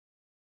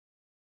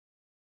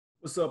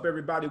What's up,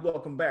 everybody?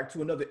 Welcome back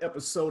to another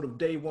episode of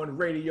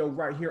Day1Radio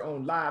right here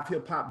on Live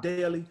Hip Hop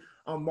Daily.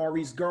 I'm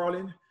Maurice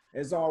Garland.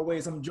 As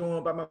always, I'm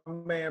joined by my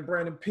man,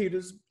 Branden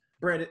Peters.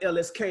 Branden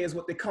LSK is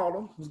what they call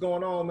him. What's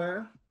going on,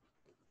 man?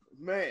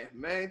 Man,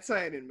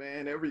 maintaining,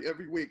 man.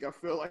 Every week, I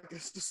feel like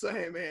it's the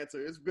same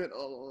answer. It's been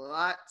a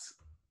lot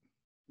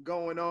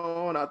going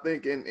on, I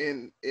think,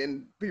 in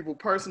people's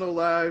personal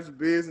lives,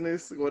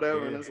 business,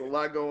 whatever. And there's a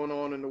lot going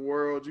on in the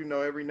world. You know,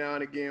 every now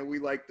and again, we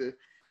like to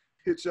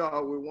hit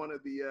y'all with one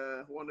of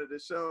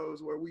the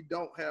shows where we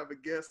don't have a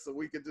guest, so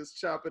we could just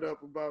chop it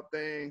up about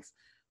things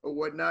or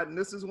whatnot. And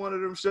this is one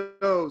of them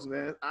shows,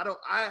 man.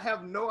 I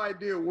have no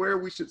idea where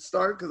we should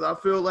start, because I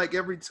feel like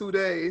every 2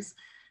 days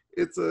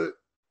it's a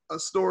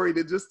story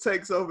that just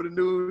takes over the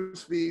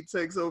news feed,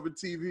 takes over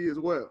TV as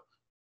well.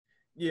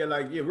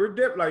 We're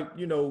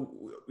definitely,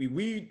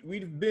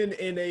 we've been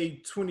in a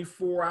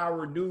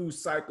 24-hour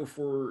news cycle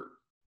for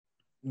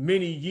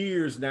many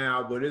years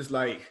now, but it's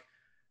like,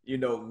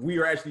 we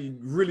are actually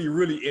really,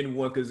 really in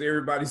one, because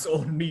everybody's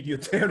on media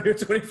down there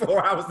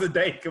 24 hours a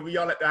day because we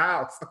all at the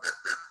house.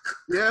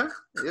 Yeah,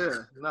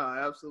 no,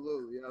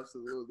 absolutely.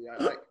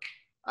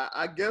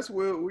 I guess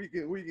we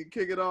can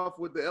kick it off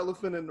with the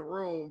elephant in the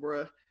room,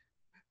 bruh.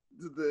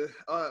 The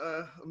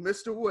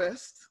Mr.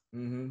 West,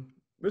 Kanye,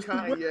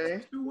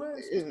 Mr.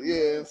 West.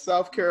 In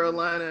South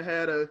Carolina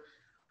had a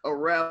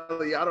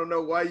rally. I don't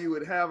know why you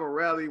would have a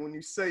rally when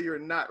you say you're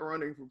not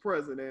running for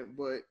president,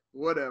 but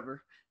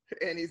whatever.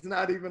 And he's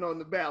not even on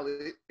the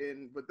ballot,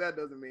 but that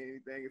doesn't mean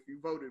anything if you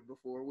voted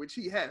before, which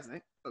he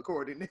hasn't,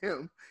 according to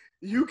him.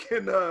 You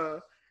can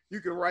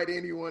write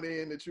anyone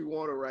in that you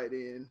want to write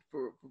in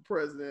for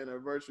president or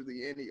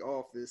virtually any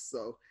office.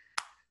 So,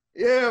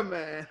 yeah,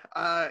 man.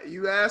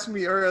 You asked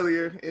me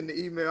earlier in the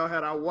email,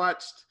 had I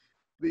watched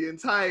the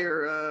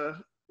entire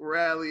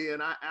rally,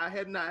 and I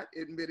had not,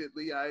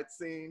 admittedly. I had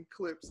seen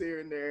clips here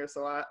and there,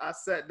 so I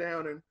sat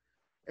down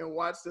and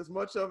watched as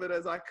much of it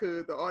as I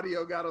could. The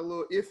audio got a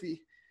little iffy.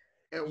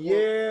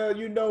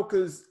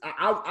 Because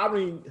I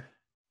mean,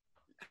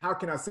 how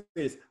can I say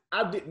this?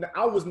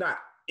 I was not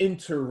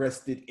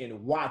interested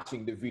in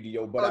watching the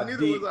video, but I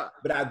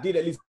did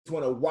at least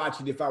want to watch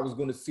it if I was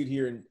going to sit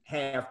here and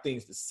have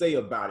things to say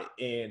about it.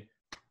 And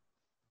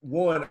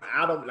one,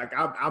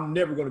 I'm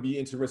never going to be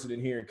interested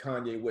in hearing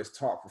Kanye West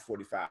talk for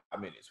 45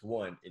 minutes.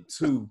 One, and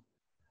two,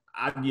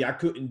 I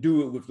couldn't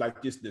do it with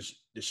like just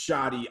the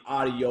shoddy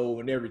audio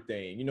and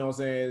everything. You know what I'm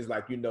saying? It's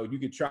like, you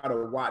could try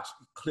to watch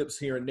clips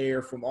here and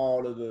there from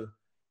all of the,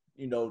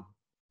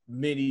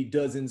 many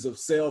dozens of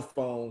cell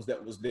phones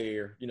that was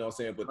there, you know what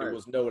I'm saying? But there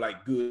was no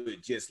like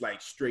good, just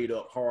like straight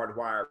up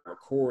hardwired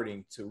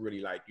recording to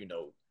really like,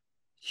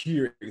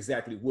 hear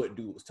exactly what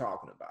dude was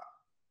talking about.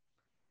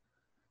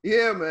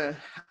 Yeah, man.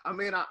 I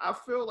mean, I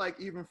feel like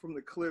even from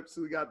the clips,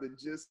 we got the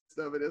gist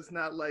of it. It's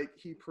not like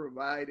he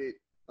provided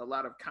a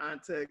lot of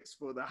context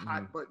for the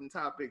hot button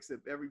topics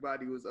that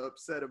everybody was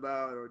upset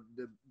about or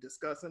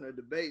discussing or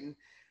debating.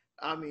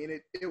 I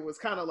mean, it was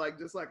kind of like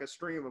just like a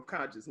stream of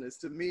consciousness.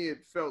 To me,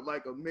 it felt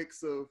like a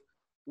mix of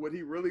what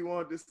he really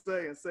wanted to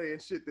say and saying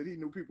shit that he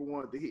knew people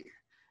wanted to hear,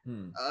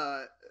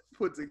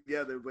 put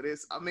together. But I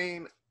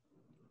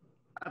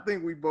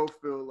think we both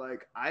feel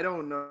like, I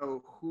don't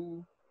know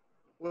who,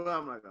 well,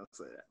 I'm not going to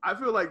say that. I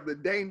feel like the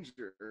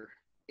danger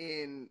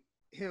in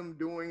him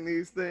doing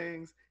these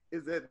things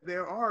is that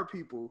there are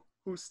people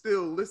who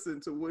still listen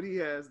to what he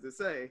has to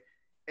say,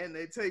 and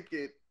they take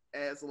it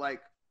as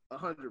like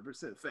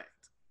 100%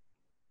 fact.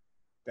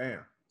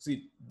 Damn.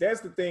 See, that's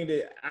the thing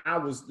that I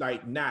was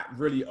like not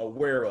really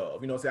aware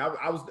of. You know what I'm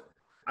saying?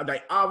 I'm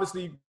like,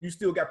 obviously, you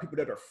still got people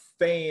that are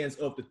fans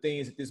of the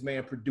things that this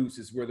man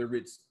produces, whether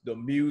it's the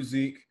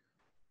music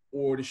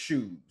or the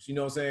shoes. You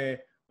know what I'm saying?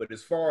 But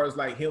as far as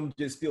like him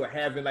just still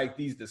having like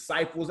these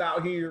disciples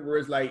out here, where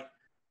it's like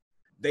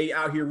they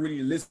out here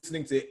really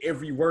listening to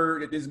every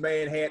word that this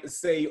man had to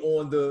say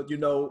on the,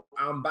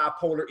 I'm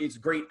bipolar, it's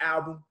great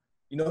album.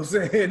 You know what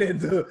I'm saying?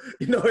 And,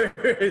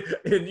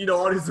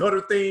 all these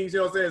other things, you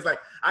know what I'm saying? It's like,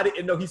 I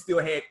didn't know he still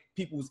had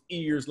people's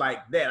ears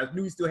like that. I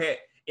knew he still had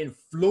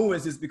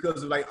influences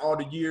because of like all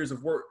the years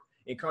of work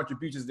and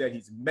contributions that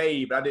he's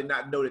made, but I did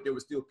not know that there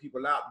were still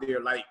people out there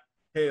like,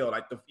 hell,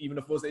 like even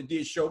the folks that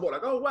did show up,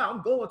 like, oh, wow,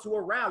 I'm going to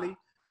a rally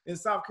in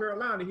South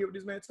Carolina to hear what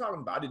this man's talking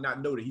about. I did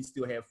not know that he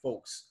still had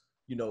folks,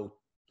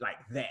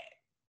 like that.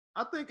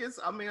 I think it's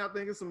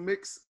a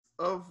mix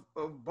of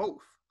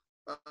both.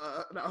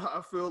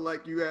 I feel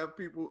like you have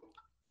people,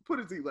 put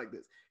it to you like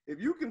this.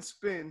 If you can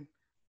spend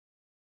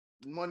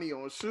money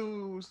on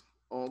shoes,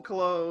 on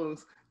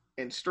clothes,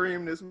 and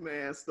stream this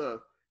man's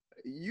stuff,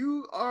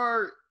 you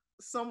are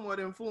somewhat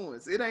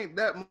influenced. It ain't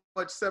that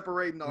much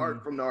separating the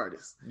art from the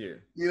artist. Yeah.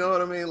 You know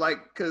what I mean?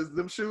 Like, because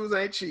them shoes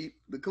ain't cheap,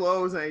 the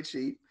clothes ain't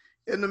cheap,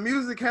 and the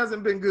music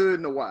hasn't been good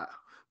in a while.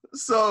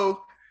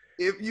 So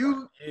if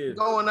you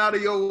going out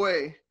of your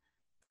way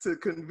to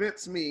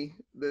convince me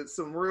that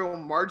some real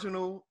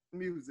marginal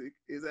music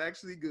is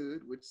actually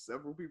good, which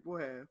several people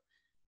have,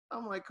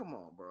 I'm like, come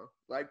on, bro.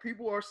 Like,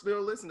 people are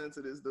still listening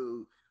to this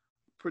dude.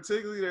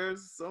 particularly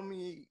there's so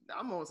many,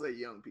 I'm gonna say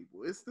young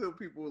people. It's still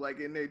people like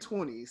in their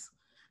 20s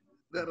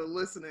that are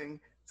listening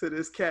to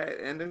this cat,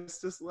 and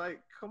it's just like,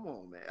 come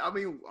on, man. I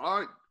mean,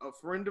 a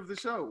friend of the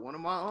show, one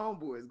of my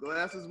homeboys,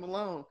 Glasses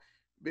Malone,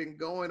 been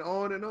going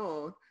on and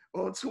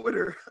on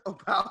Twitter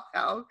about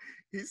how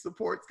he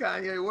supports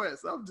Kanye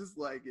West. I'm just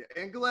like,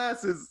 yeah. And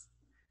Glasses,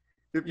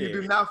 if you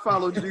do not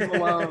follow G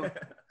Malone,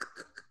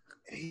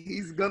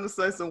 he's gonna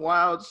say some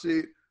wild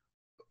shit,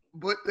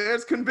 but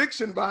there's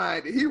conviction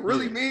behind it. He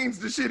really means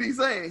the shit he's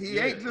saying. He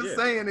ain't just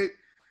saying it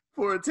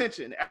for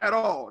attention at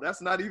all.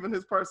 That's not even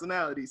his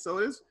personality. So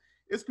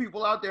it's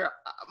people out there.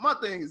 My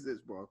thing is this,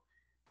 bro.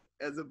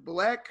 As a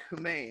black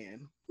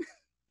man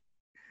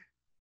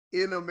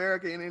in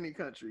America, in any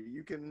country,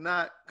 you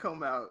cannot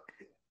come out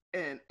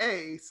and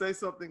A, say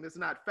something that's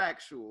not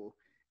factual,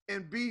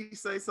 and B,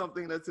 say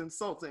something that's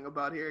insulting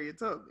about Harriet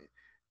Tubman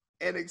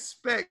and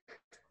expect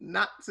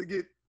not to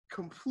get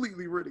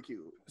completely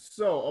ridiculed.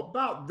 So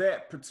about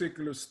that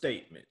particular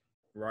statement,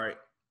 right?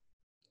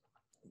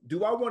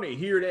 Do I want to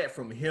hear that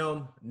from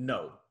him?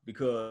 No,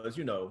 because,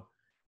 you know,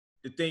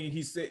 the thing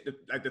he said,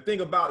 like the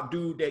thing about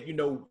dude that, you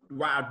know,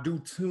 why I do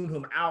tune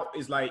him out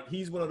is like,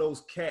 he's one of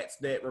those cats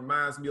that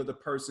reminds me of the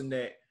person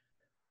that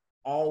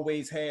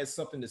always has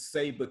something to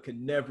say, but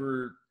can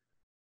never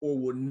or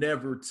will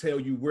never tell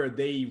you where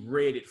they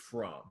read it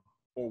from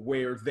or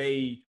where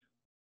they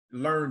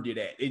learned it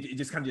at. It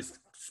just kind of just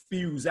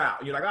spews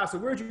out. You're like, so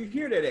where'd you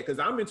hear that at? Because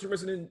I'm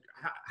interested in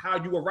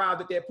how you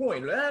arrived at that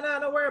point. No,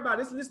 don't worry about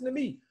it. Listen to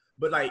me.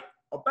 But like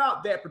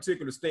about that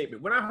particular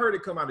statement, when I heard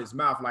it come out of his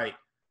mouth, like,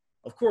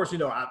 of course, you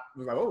know, I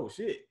was like, oh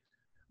shit.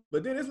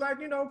 But then it's like,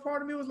 you know,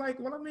 part of me was like,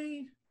 well, I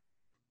mean,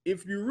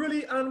 if you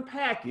really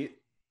unpack it,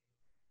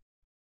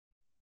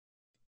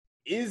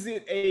 is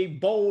it a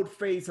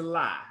bold-faced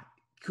lie?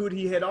 Could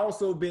he had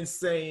also been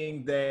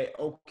saying that,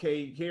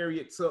 okay,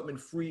 Harriet Tubman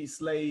freed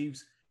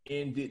slaves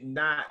and did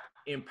not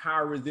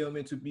empower them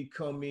into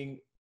becoming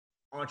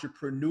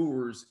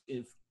entrepreneurs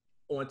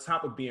on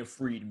top of being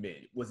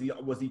freedmen? Was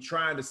he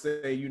trying to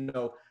say, you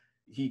know,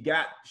 she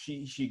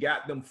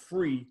got them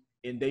free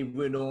and they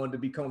went on to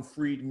become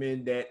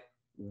freedmen that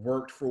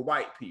worked for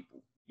white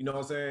people? You know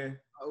what I'm saying?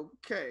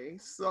 Okay,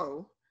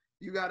 so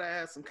you got to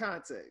add some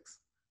context.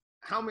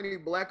 How many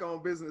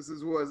black-owned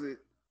businesses was it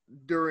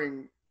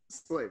during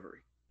slavery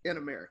in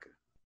America?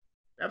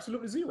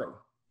 Absolutely zero.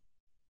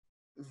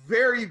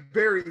 Very,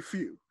 very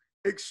few.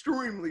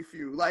 Extremely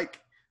few. Like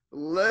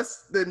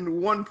less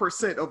than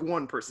 1% of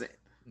 1%.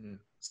 Mm.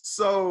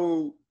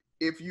 So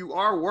if you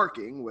are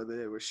working, whether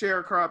they were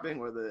sharecropping,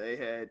 whether they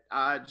had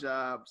odd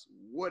jobs,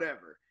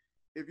 whatever,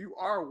 if you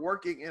are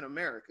working in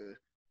America,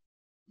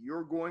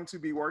 you're going to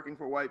be working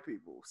for white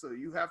people. So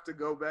you have to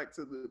go back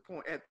to the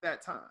point at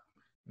that time,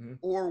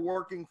 or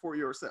working for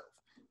yourself.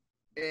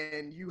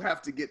 And you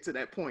have to get to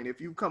that point.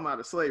 If you come out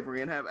of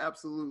slavery and have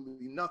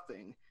absolutely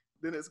nothing,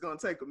 then it's going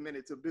to take a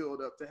minute to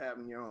build up to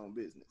having your own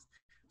business.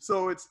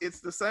 So it's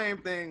the same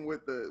thing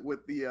with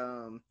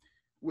the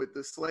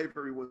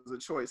slavery was a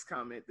choice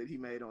comment that he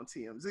made on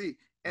TMZ.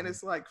 And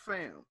it's like,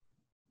 fam,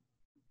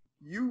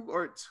 you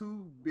are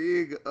too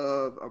big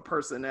of a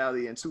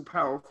personality and too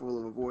powerful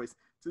of a voice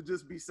to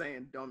just be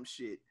saying dumb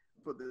shit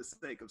for the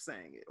sake of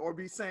saying it, or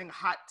be saying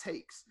hot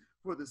takes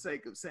for the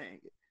sake of saying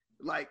it.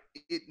 Like,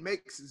 it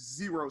makes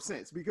zero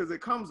sense, because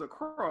it comes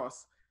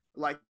across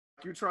like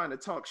you're trying to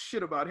talk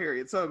shit about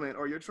Harriet Tubman,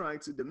 or you're trying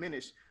to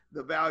diminish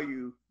the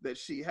value that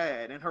she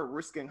had and her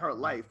risking her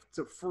life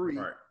to free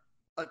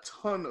a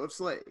ton of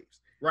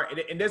slaves. Right.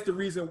 And that's the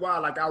reason why,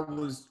 like, I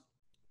was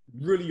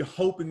really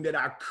hoping that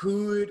I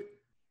could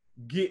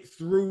get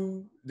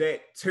through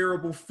that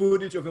terrible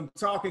footage of him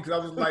talking, because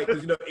I was like,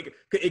 because, you know,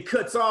 it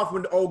cuts off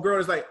when the old girl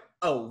is like,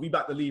 oh, we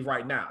about to leave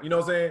right now. You know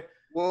what I'm saying?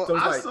 Well, so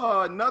I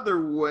saw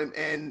another one,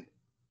 and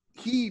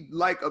he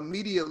like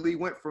immediately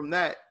went from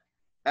that,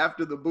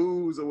 after the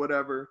booze or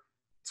whatever,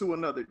 to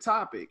another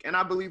topic. And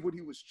I believe what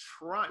he was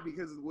trying,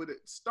 because what it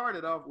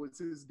started off was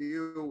his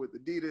deal with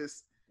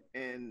Adidas,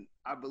 and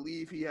I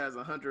believe he has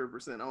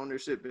 100%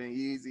 ownership in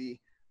Yeezy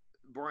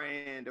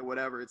brand or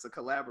whatever. It's a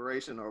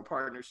collaboration or a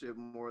partnership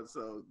more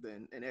so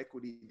than an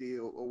equity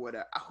deal or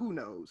whatever. Who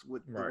knows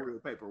what the real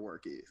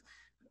paperwork is.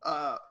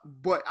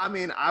 But I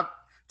mean,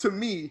 to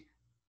me,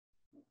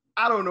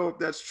 I don't know if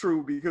that's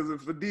true, because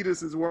if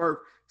Adidas is worth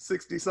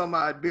 60 some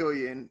odd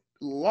billion,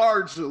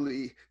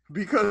 largely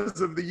because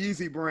of the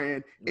Yeezy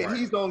brand, and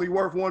he's only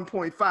worth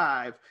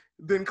 1.5,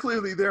 then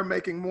clearly they're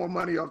making more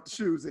money off the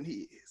shoes than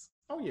he is.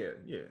 Oh yeah,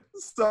 yeah.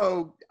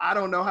 So I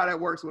don't know how that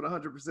works with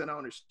 100%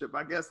 ownership.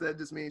 I guess that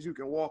just means you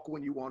can walk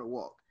when you want to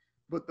walk,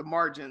 but the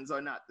margins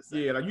are not the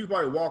same. Yeah, like you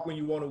probably walk when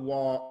you want to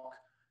walk.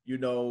 You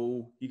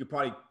know, you could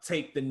probably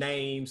take the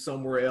name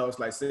somewhere else.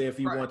 Like, say if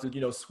you want to, you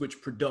know,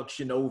 switch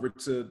production over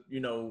to, you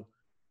know,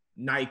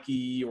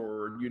 Nike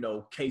or, you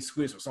know,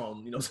 K-Swiss or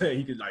something, you know what I'm saying?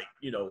 He could, like,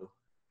 you know,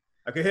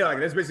 like, hell, like,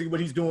 that's basically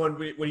what he's doing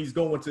when he's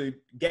going to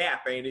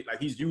Gap, ain't it? Like,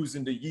 he's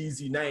using the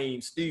Yeezy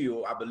name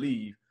still, I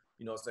believe,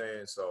 you know what I'm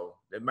saying? So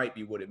that might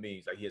be what it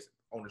means. Like, he has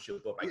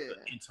ownership of, like, the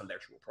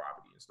intellectual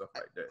property and stuff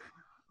like that.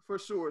 For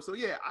sure. So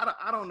yeah,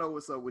 I don't know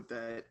what's up with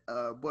that,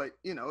 but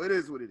you know, it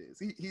is what it is.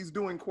 He's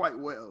doing quite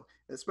well,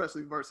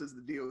 especially versus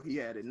the deal he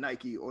had at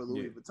Nike or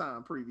Louis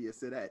Vuitton previous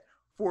to that,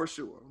 for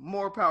sure.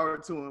 More power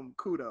to him.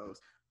 Kudos.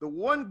 The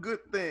one good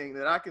thing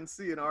that I can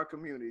see in our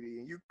community,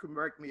 and you can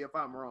correct me if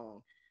I'm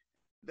wrong,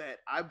 that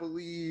I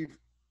believe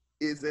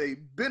is a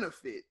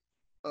benefit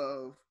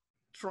of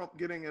Trump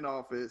getting in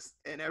office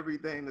and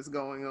everything that's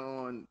going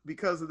on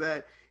because of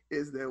that,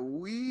 is that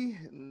we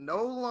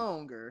no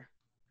longer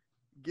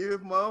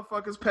give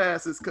motherfuckers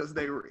passes because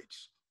they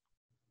rich.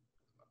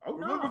 Oh,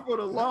 Remember, for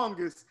the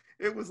longest,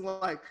 it was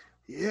like,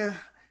 yeah,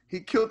 he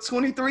killed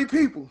 23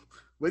 people,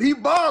 but he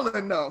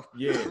balling though.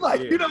 Yeah,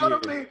 you know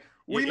what I mean?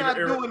 We not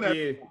doing that.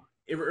 Yeah,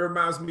 it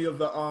reminds me of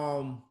the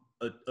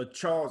a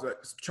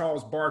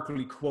Charles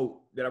Barkley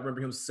quote that I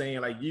remember him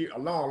saying like a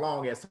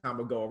long ass time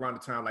ago, around the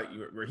time like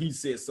where he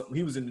said something.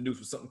 He was in the news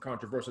for something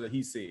controversial that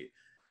he said,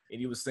 and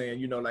he was saying,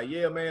 you know, like,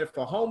 yeah, man, if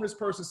a homeless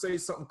person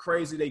says something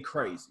crazy, they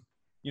crazy.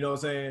 You know what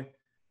I'm saying?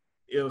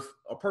 If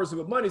a person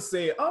with money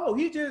said, "Oh,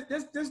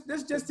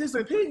 that's just his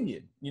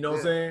opinion," you know what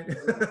I'm saying?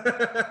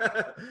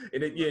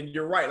 And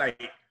you're right.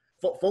 Like,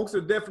 folks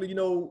are definitely, you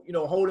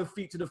know, holding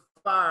feet to the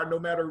fire, no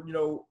matter, you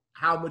know,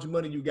 how much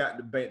money you got in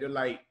the bank. They're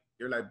like,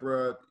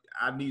 bruh,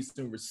 I need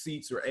some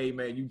receipts, or, hey,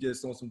 man, you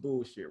just on some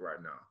bullshit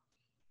right now.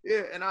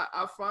 Yeah, and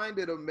I find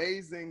it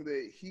amazing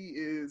that he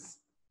is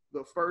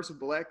the first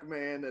black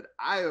man that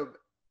I have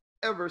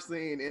ever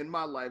seen in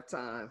my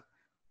lifetime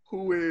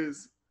who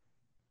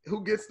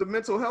gets the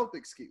mental health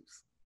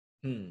excuse.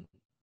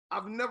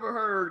 I've never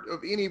heard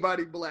of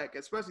anybody black,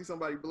 especially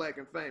somebody black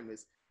and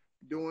famous,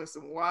 doing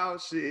some wild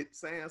shit,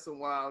 saying some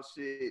wild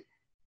shit,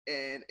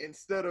 and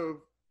instead of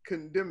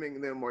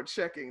condemning them or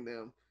checking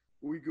them,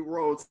 we could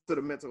roll to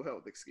the mental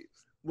health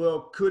excuse.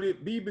 Well, could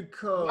it be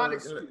because not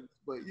excuse,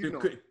 but you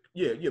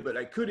know, but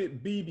like, could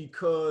it be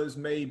because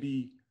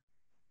maybe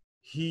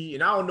he,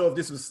 and I don't know if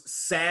this was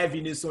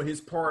savviness on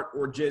his part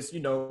or just,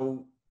 you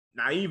know,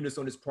 naiveness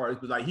on his part,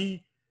 but like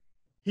he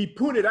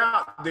put it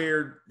out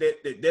there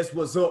that's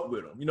what's up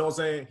with him. You know what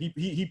I'm saying?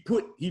 He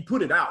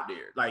put it out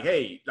there. Like,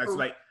 hey,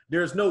 like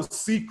there's no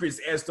secrets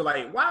as to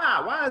like,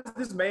 why is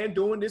this man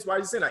doing this? Why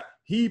is he saying, like,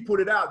 he put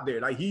it out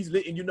there. Like, he's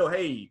letting you know,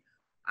 hey,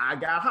 I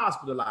got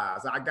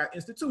hospitalized, I got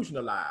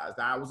institutionalized,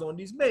 I was on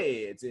these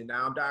meds, and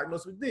now I'm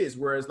diagnosed with this.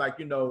 Whereas, like,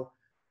 you know,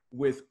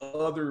 with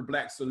other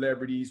black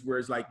celebrities,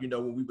 whereas, like, you know,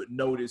 when we would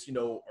notice, you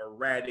know,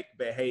 erratic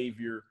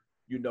behavior,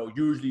 you know,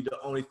 usually the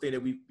only thing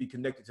that we be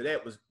connected to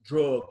that was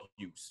drug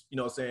use. You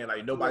know what I'm saying?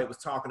 Like, nobody was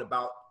talking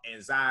about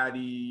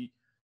anxiety,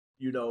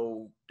 you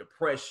know,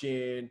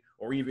 depression,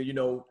 or even, you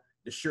know,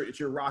 the shirt that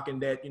you're rocking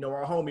that, you know,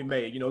 our homie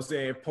made, you know what I'm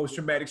saying,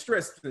 post-traumatic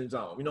stress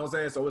syndrome, you know what I'm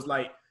saying? So it's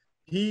like,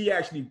 he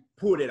actually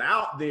put it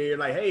out there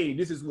like, hey,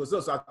 this is what's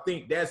up. So I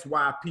think that's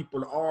why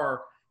people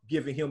are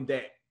giving him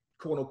that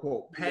quote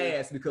unquote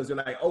pass, because they're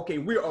like, okay,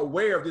 we're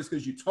aware of this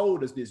because you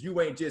told us this.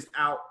 You ain't just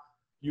out,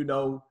 you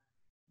know,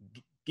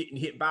 getting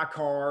hit by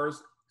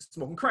cars,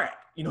 smoking crack.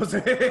 You know what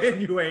I'm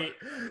saying? You ain't,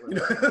 you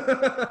know.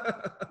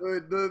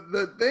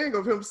 The thing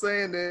of him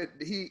saying that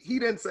he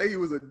didn't say he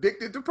was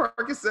addicted to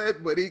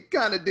Percocet, but he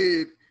kind of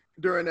did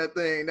during that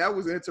thing. That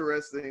was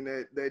interesting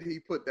that he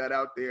put that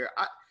out there.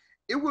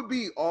 It would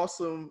be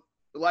awesome,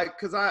 like,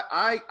 because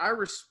I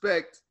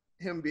respect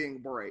him being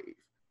brave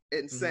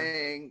and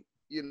saying,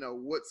 you know,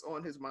 what's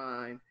on his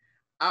mind.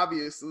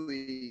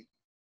 Obviously,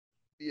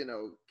 you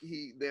know,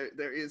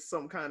 there is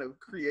some kind of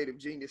creative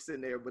genius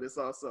in there, but it's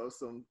also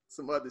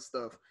some other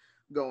stuff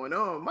going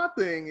on. My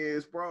thing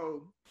is,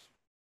 bro,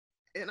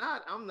 and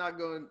I'm not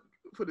going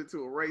to put it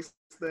to a race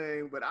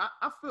thing, but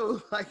I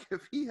feel like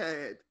if he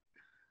had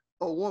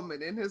a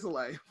woman in his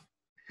life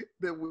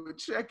that would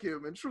check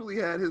him and truly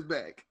had his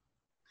back,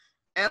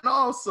 and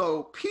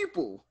also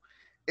people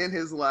in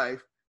his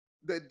life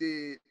that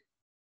did,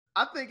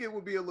 I think it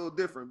would be a little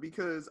different,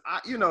 because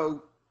you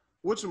know,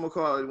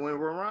 whatchamacallit, when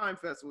Rhyme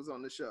Fest was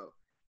on the show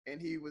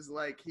and he was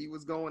like, he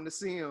was going to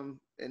see him,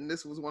 and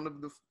this was one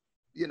of the,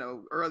 you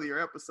know, earlier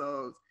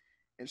episodes,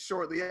 and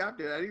shortly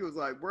after that he was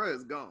like, bro,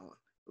 it's gone,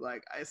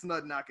 like, it's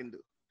nothing I can do.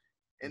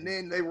 And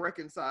then they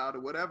reconciled or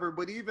whatever.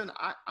 But even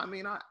I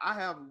mean, I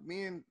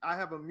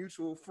have a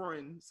mutual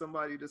friend,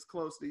 somebody that's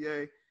close to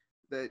Ye,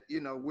 that,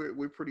 you know,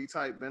 we're pretty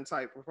tight, been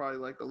tight for probably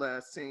like the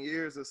last 10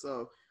 years or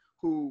so,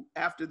 who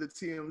after the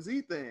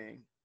TMZ thing,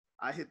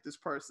 I hit this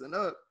person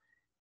up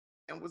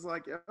and was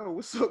like, yo,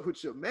 what's up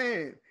with your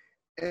man?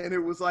 And it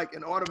was like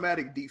an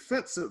automatic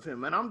defense of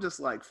him. And I'm just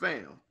like,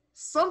 fam,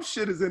 some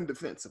shit is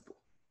indefensible.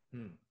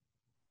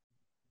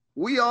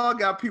 We all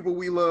got people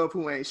we love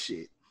who ain't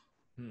shit.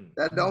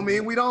 That don't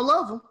mean we don't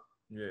love them.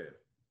 Yeah.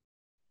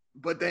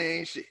 But they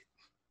ain't shit.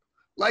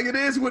 Like, it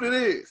is what it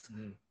is.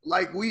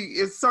 Like,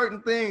 it's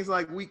certain things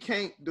like we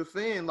can't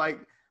defend. Like,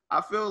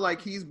 I feel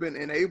like he's been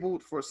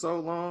enabled for so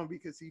long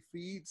because he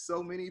feeds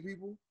so many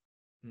people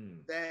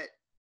that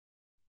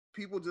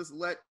people just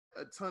let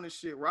a ton of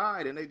shit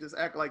ride and they just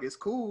act like it's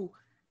cool.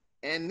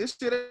 And this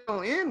shit ain't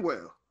gonna end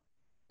well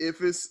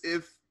if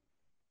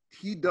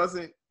he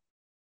doesn't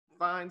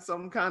find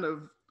some kind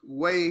of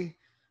way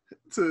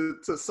to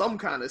some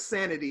kind of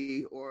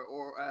sanity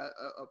or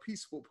a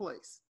peaceful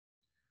place.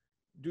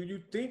 Do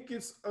you think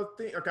it's a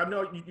thing? Like I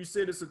know you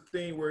said it's a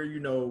thing where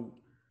you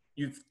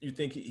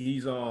think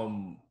he's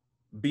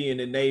being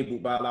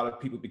enabled by a lot of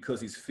people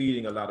because he's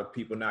feeding a lot of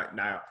people.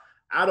 Now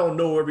I don't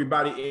know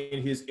everybody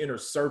in his inner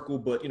circle,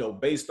 but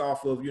based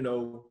off of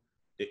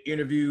the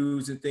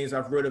interviews and things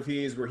I've read of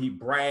his, where he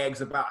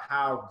brags about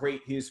how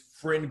great his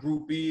friend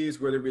group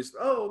is, whether it's,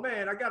 oh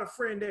man, I got a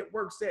friend that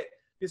works at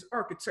this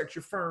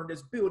architecture firm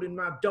that's building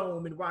my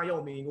dome in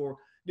Wyoming, or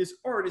this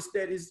artist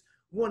that is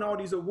won all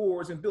these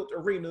awards and built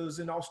arenas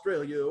in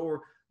Australia,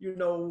 or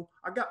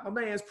I got my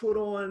man's put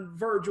on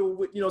Virgil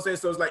with,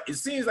 so it's like, it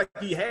seems like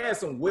he has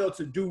some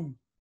well-to-do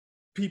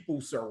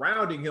people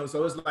surrounding him.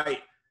 So it's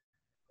like,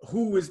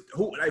 who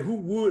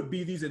would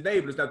be these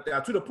enablers? Now,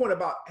 to the point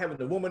about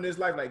having a woman in his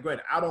life, like,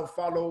 granted, I don't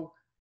follow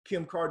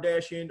Kim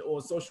Kardashian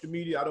on social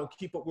media. I don't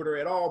keep up with her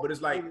at all, but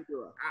it's like,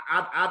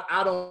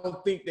 I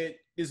don't think that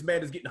this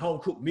man is getting home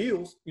cooked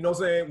meals,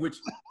 which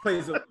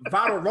plays a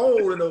vital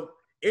role in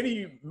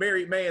any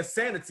married man's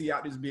sanity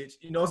out this bitch,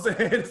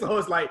 So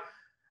it's like,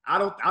 I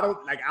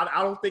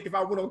don't think if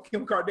I went on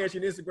Kim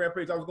Kardashian Instagram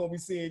page, I was gonna be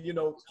seeing,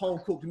 home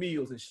cooked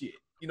meals and shit.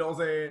 You know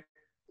what I'm saying?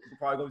 You're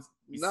probably gonna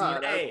be seeing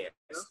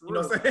ass. You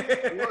know what I'm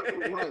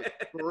saying? Right.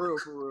 For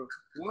real.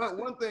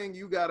 One thing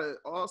you gotta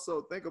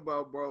also think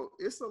about, bro,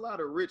 it's a lot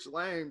of rich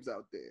lames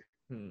out there.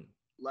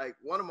 Like,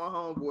 one of my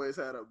homeboys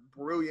had a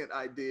brilliant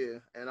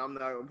idea, and I'm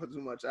not gonna put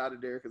too much out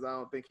of there because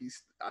I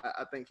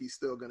think he's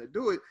still gonna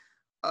do it.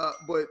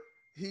 But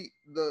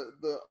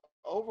the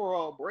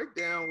overall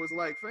breakdown was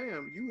like,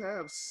 fam, you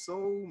have so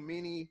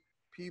many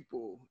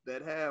people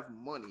that have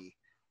money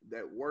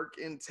that work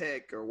in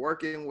tech or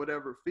work in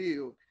whatever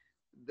field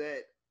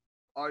that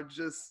are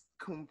just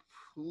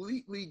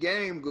completely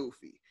game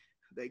goofy.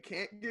 They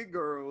can't get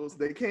girls.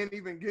 They can't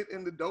even get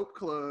in the dope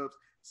clubs.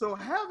 So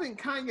having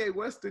Kanye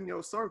West in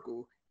your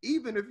circle,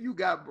 even if you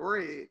got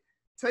bread,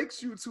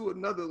 takes you to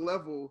another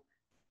level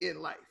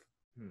in life.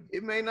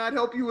 It may not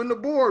help you in the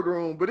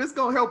boardroom, but it's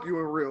going to help you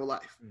in real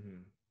life.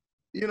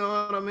 You know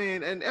what I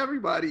mean? And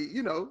everybody,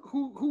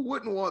 who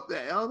wouldn't want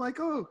that? I was like,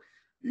 oh,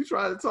 you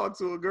try to talk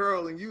to a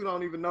girl and you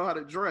don't even know how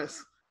to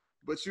dress,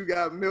 but you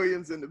got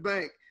millions in the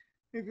bank.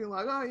 If you're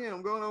like, oh yeah,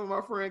 I'm going over to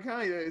my friend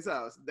Kanye's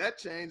house. That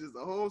changes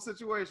the whole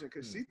situation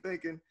because she's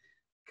thinking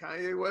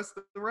Kanye West,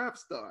 the rap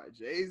star,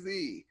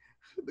 Jay-Z,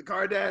 the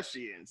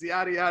Kardashians,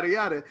 yada, yada,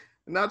 yada.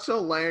 Not your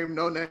lame,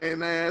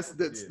 no-name ass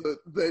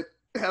that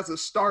has a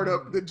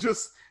startup that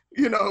just,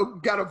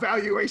 got a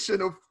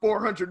valuation of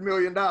 $400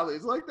 million.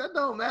 Like, that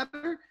don't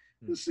matter.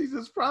 She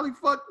just probably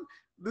fucked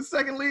the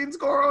second leading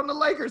scorer on the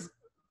Lakers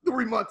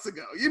 3 months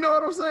ago. You know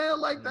what I'm saying?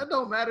 Like, that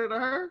don't matter to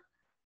her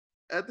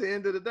at the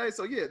end of the day.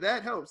 So yeah,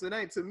 that helps. It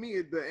ain't, to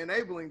me, the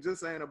enabling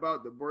just ain't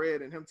about the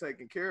bread and him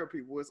taking care of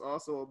people. It's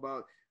also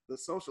about the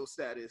social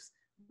status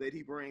that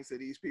he brings to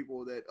these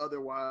people that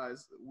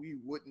otherwise we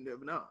wouldn't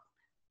have known.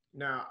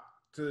 Now,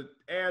 to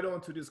add on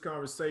to this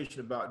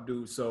conversation about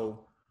dude,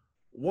 so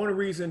one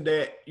reason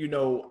that,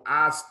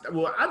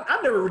 I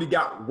never really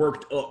got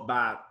worked up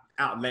by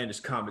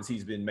outlandish comments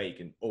he's been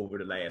making over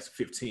the last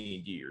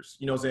 15 years.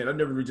 You know what I'm saying? I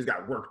never really just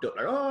got worked up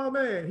like, oh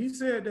man, he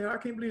said that, I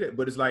can't believe that.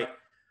 But it's like,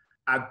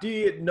 I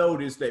did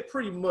notice that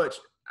pretty much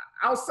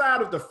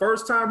outside of the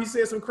first time he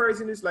said some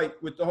craziness, like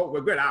with the whole,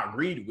 I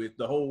agreed with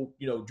the whole,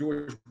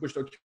 George Bush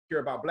don't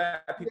care about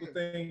black people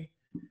thing.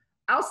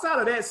 Outside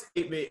of that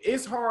statement,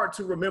 it's hard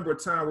to remember a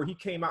time where he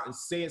came out and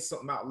said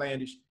something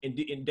outlandish and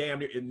didn't damn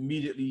near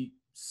immediately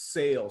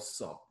sell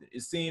something.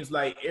 It seems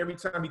like every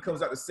time he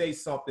comes out to say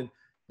something,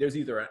 there's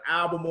either an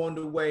album on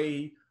the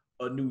way,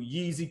 a new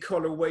Yeezy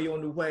colorway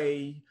on the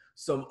way,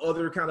 some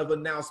other kind of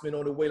announcement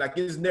on the way. Like,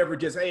 it's never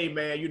just, hey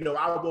man,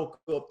 I woke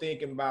up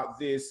thinking about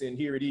this and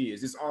here it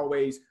is. It's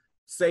always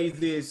say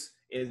this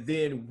and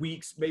then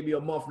weeks, maybe a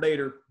month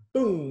later,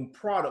 boom,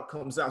 product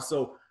comes out.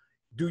 So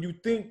do you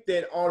think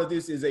that all of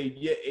this is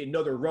yet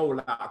another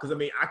rollout? Because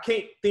I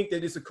can't think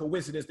that it's a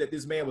coincidence that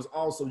this man was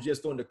also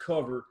just on the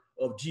cover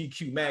of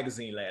GQ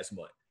magazine last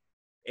month.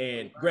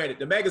 And granted,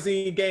 the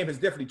magazine game has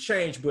definitely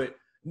changed, but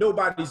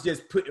nobody's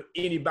just putting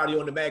anybody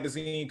on the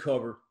magazine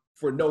cover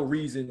for no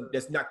reason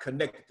that's not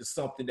connected to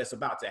something that's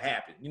about to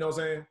happen. You know what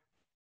I'm saying?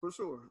 For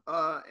sure.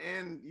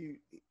 And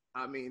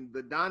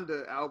the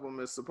Donda album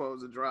is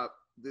supposed to drop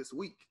this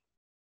week.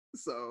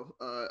 So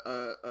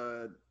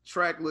a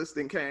track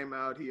listing came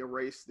out, he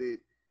erased it,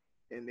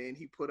 and then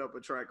he put up a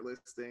track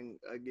listing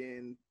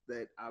again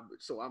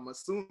so I'm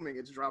assuming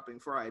it's dropping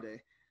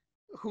Friday.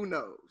 Who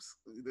knows?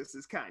 This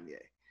is Kanye.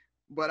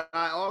 But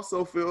I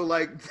also feel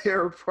like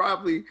there are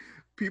probably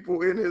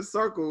people in his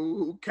circle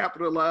who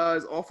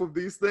capitalize off of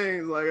these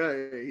things. Like,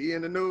 hey, he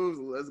in the news,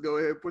 let's go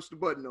ahead and push the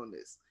button on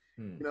this.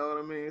 You know what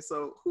I mean?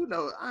 So who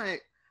knows? I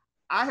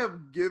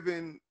give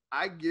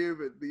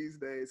it these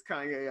days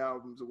Kanye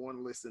albums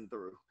one listen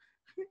through.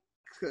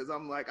 Because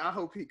I'm like, I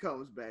hope he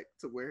comes back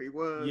to where he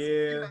was. Yeah.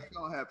 It ain't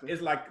gonna happen.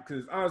 It's like,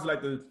 because I was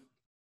like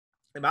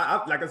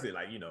like I said,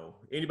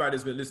 anybody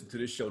that's been listening to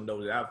this show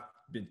knows that I've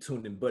been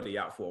tuning Buddy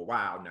out for a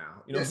while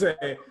now. You know what I'm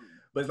saying?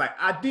 But it's like,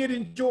 I did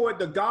enjoy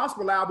the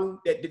gospel album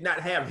that did not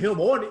have him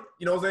on it.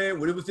 You know what I'm saying?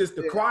 When it was just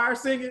the choir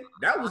singing,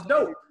 that was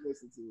dope.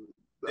 Listen to it.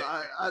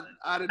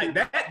 I didn't.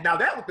 Like that, now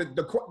that was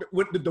the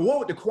one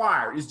with the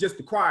choir is just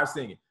the choir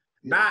singing,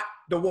 not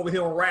the one with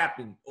him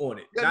rapping on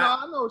it. Yeah,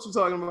 not, no, I know what you're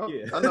talking about.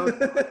 Yeah.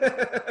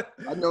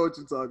 I know what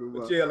you're talking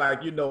about. But yeah,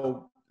 like, you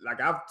know,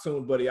 like I've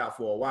tuned Buddy out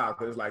for a while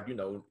because it's like, you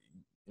know.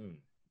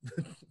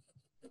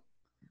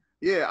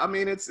 Yeah, I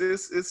mean, it's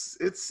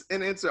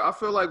an answer. I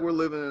feel like we're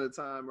living in a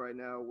time right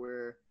now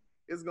where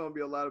it's gonna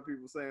be a lot of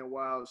people saying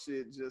wild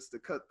shit just to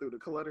cut through the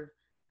clutter.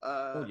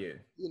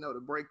 You know, to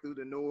break through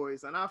the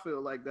noise, and I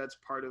feel like that's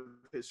part of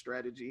his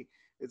strategy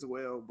as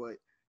well. But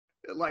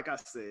like I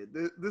said,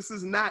 this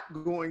is not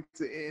going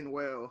to end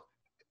well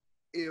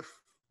if,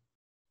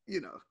 you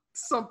know,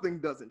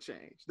 something doesn't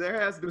change. There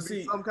has to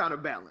be some kind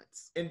of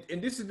balance.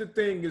 And this is the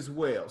thing as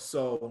well.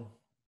 So,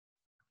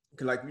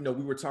 like, you know,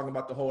 we were talking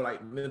about the whole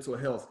like mental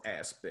health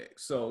aspect.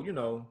 So, you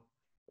know,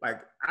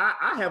 like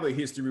I have a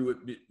history with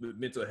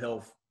mental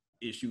health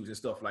issues and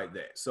stuff like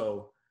that.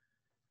 So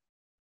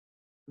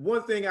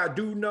one thing I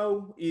do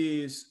know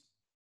is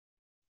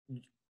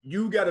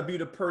you got to be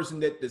the person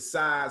that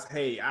decides,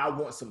 hey, I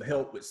want some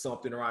help with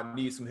something, or I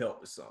need some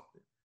help with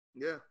something.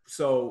 Yeah.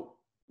 So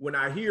when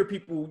I hear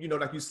people, you know,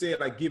 like you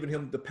said, like giving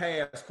him the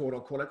pass, quote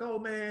unquote, like, oh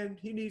man,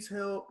 he needs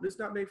help. Let's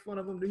not make fun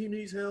of him. He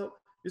needs help.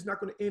 It's not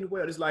going to end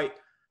well. It's like,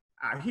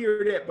 I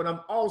hear that, but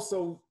I'm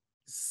also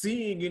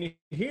seeing and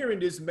hearing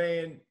this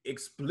man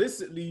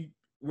explicitly,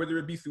 whether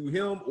it be through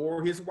him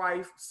or his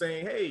wife,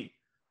 saying, hey,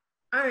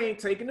 I ain't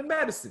taking the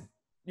medicine.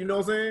 You know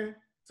what I'm saying?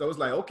 So it's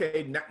like,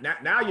 okay,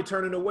 now you're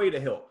turning away to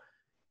help.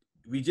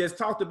 We just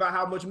talked about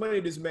how much money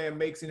this man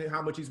makes and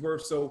how much he's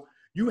worth. So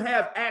you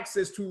have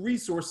access to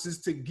resources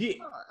to get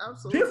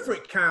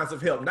different kinds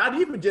of help, not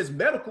even just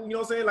medical. You know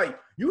what I'm saying? Like,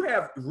 you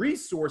have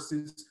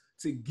resources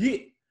to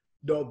get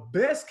the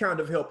best kind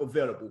of help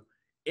available,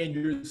 and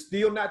you're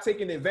still not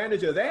taking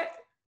advantage of that.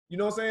 You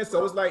know what I'm saying?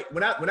 So it's like,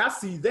 when I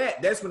see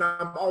that, that's when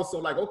I'm also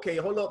like, okay,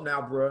 hold up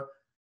now, bro.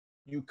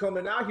 You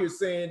coming out here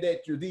saying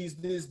that you're this,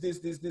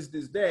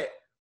 that.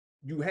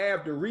 You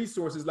have the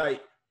resources,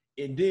 like,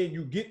 and then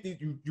you get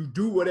you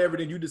do whatever,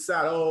 then you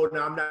decide, oh, no,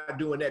 I'm not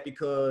doing that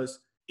because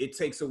it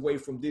takes away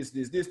from this.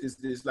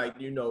 Like,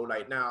 you know,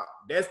 like, now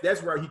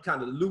that's where he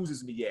kind of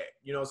loses me at.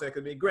 You know what I'm saying?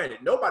 Because, I mean,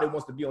 granted, nobody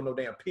wants to be on no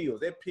damn pills.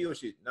 That pill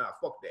shit, nah,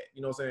 fuck that.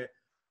 You know what I'm saying?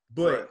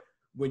 But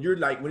when you're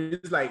like,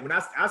 when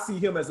I see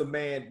him as a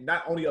man,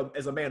 not only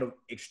as a man of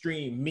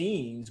extreme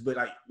means, but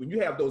like, when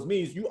you have those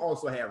means, you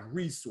also have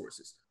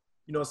resources.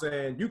 You know what I'm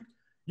saying?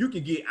 You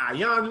can get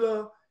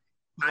Ayana's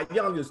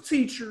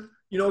teacher.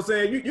 You know what I'm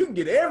saying? You can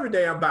get every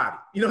damn body.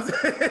 You know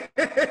what I'm saying?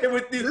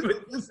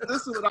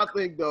 This is what I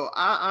think, though.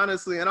 I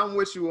honestly, and I'm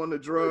with you on the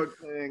drug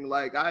thing.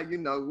 Like, you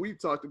know, we've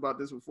talked about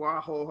this before. I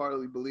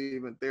wholeheartedly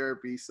believe in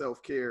therapy,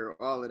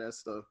 self-care, all of that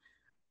stuff.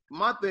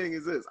 My thing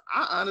is this.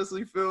 I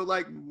honestly feel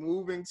like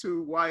moving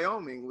to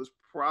Wyoming was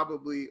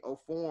probably a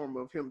form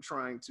of him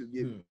trying to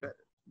get better.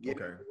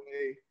 Getting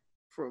away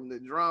from the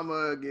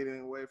drama,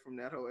 getting away from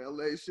that whole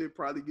LA shit,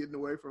 probably getting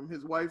away from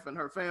his wife and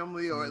her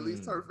family, or at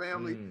least her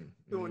family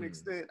to an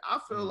extent. I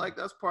feel like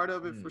that's part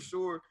of it for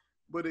sure.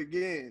 But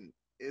again,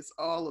 it's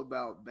all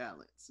about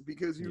balance,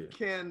 because you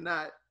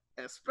cannot,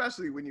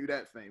 especially when you're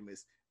that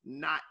famous,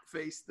 not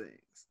face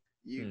things.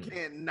 You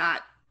can't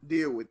not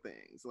deal with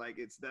things. Like,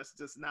 that's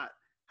just not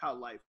how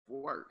life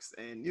works.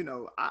 And, you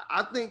know,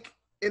 I think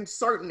in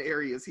certain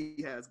areas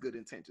he has good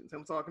intentions.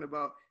 I'm talking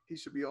about he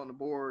should be on the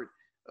board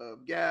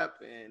of Gap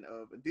and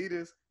of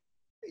Adidas.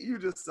 You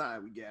just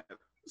signed with Gap.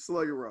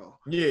 Slow your roll.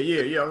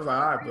 Yeah. I was like,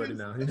 all right, buddy,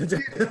 now.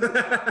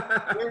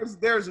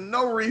 there's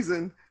no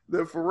reason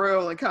that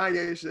Pharrell and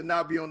Kanye should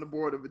not be on the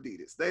board of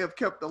Adidas. They have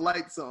kept the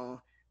lights on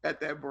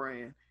at that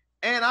brand.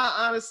 And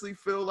I honestly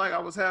feel like I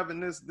was having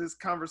this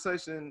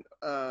conversation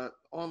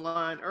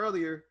online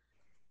earlier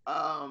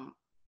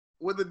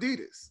with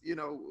Adidas. You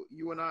know,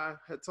 you and I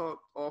had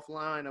talked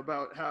offline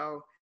about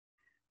how,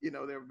 you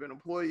know, there have been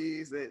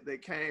employees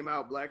that came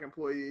out, Black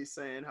employees,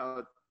 saying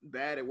how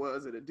bad it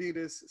was at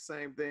Adidas.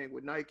 Same thing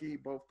with Nike,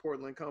 both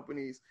Portland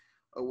companies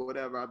or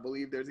whatever. I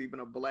believe there's even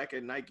a Black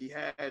at Nike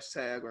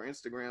hashtag or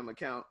Instagram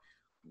account.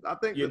 I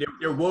think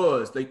there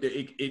was.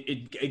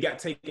 It got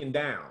taken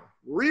down.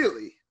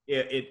 Really?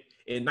 Yeah.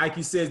 And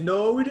Nike says,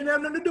 no, we didn't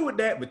have nothing to do with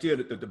that. But yeah,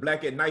 the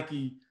Black at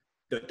Nike,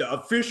 the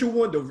official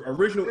one, the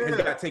original, it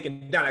got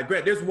taken down. Like,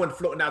 Grant, there's one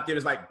floating out there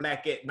that's like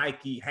Black at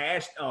Nike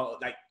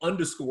like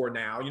underscore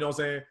now. You know what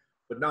I'm saying?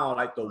 But no,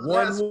 like the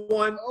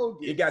one,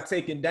 it got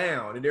taken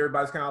down, and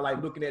everybody's kind of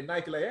like looking at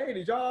Nike like, hey,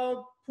 did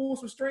y'all pull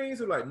some strings?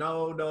 They're like,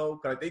 no,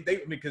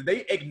 because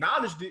they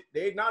acknowledged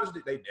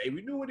it.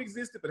 We knew it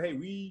existed, but hey,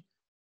 we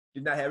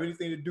did not have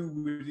anything to do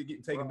with it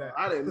getting taken down.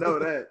 I didn't know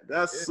that.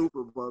 That's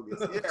super bogus.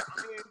 Yeah,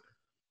 I mean,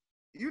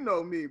 you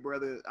know me,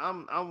 brother.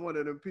 I'm one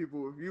of them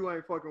people. If you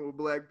ain't fucking with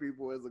Black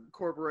people as a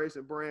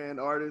corporation, brand,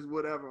 artist,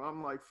 whatever,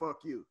 I'm like, fuck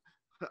you.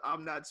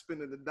 I'm not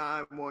spending a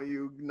dime on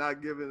you,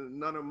 not giving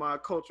none of my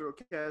cultural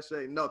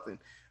cachet, nothing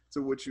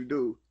to what you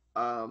do.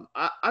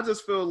 I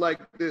just feel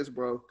like this,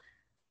 bro.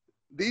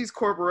 these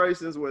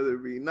corporations, whether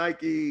it be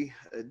Nike,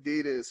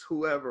 Adidas,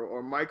 whoever,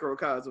 are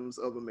microcosms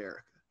of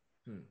America.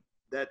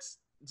 That's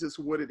just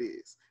what it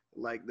is.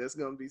 Like, there's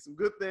going to be some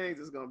good things.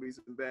 There's going to be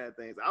some bad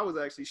things. I was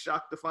actually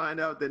shocked to find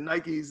out that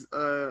Nike's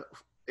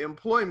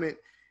employment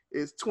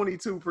is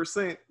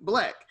 22%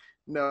 Black.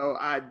 No,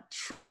 I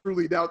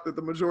truly doubt that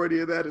the majority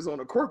of that is on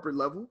a corporate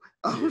level.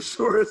 I'm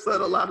sure it's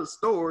at a lot of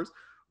stores,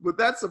 but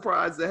that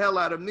surprised the hell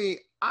out of me.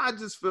 I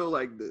just feel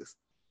like this.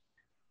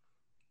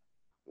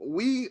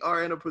 We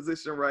are in a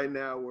position right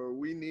now where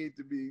we need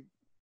to be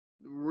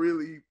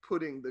really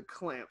putting the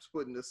clamps,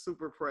 putting the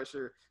super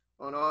pressure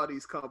on all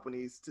these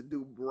companies to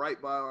do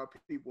right by our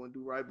people and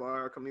do right by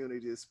our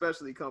community,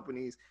 especially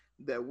companies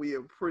that we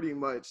have pretty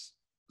much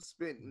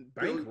spent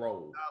billions of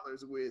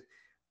dollars with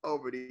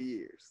over the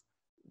years.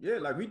 Yeah,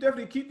 like we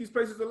definitely keep these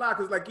places alive,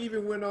 because like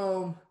even when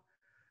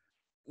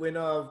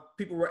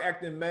people were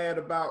acting mad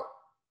about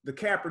the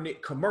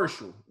Kaepernick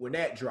commercial when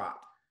that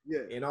dropped,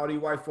 and all these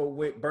white folk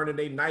went burning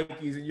their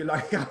Nikes, and you're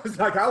like,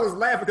 I was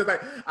laughing because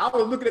like I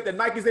was looking at the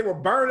Nikes they were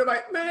burning,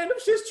 like, man, them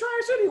shit's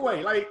trash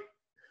anyway. Like,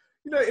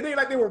 you know, it ain't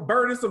like they were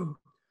burning some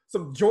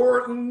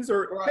Jordans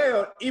or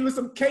hell, even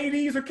some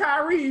KDs or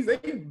Kyries. They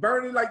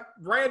burning like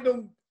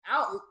random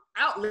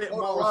outlet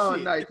mall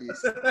shit.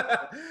 Nikes.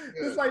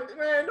 It's like,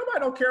 man, nobody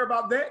don't care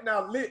about that.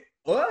 Now let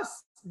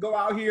us go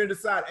out here and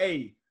decide,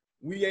 hey,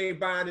 we ain't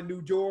buying the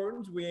new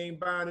Jordans, we ain't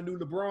buying the new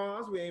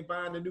LeBrons, we ain't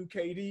buying the new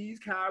KDs,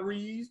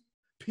 Kyries,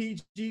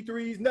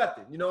 PG3s,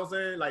 nothing. You know what I'm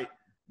saying? Like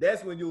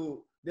that's when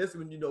you'll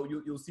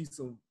see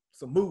some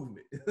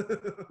movement.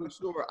 For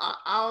sure. I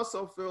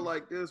also feel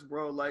like this,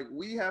 bro. Like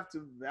we have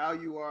to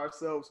value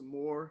ourselves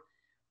more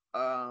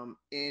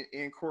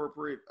in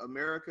corporate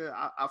America.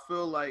 I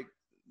feel like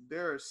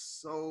there are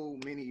so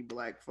many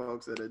Black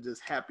folks that are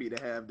just happy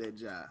to have that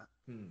job.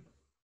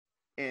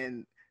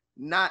 And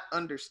not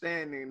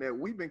understanding that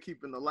we've been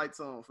keeping the lights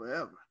on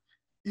forever.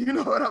 You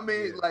know what I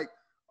mean? Yeah. Like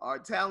our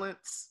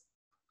talents,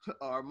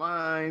 our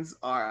minds,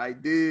 our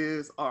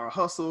ideas, our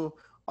hustle,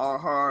 our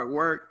hard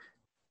work.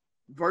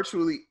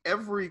 Virtually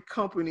every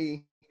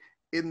company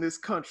in this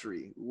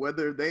country,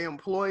 whether they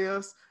employ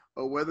us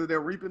or whether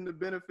they're reaping the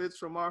benefits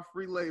from our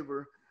free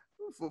labor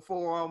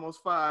for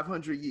almost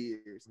 500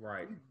 years,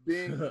 right? We've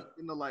been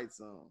keeping the lights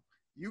on.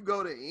 You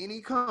go to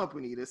any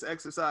company that's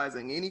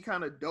exercising any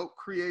kind of dope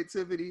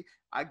creativity,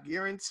 I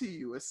guarantee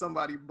you it's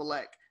somebody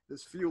Black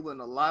that's fueling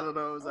a lot of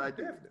those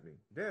ideas.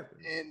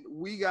 Definitely. And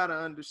we got to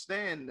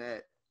understand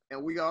that.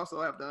 And we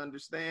also have to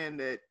understand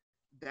that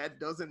that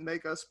doesn't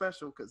make us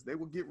special, because they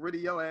will get rid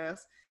of your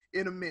ass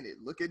in a minute.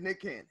 Look at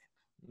Nick Cannon.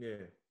 Yeah.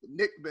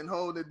 Nick been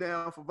holding it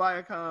down for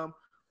Viacom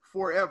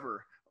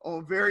forever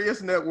on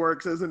various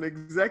networks as an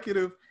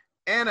executive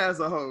and as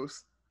a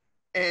host,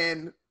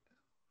 and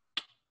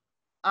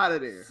out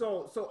of there.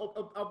 So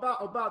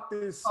about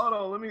this. Hold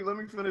on, let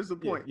me finish the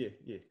point.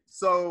 Yeah.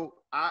 So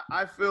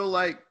I feel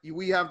like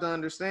we have to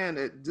understand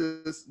that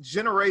just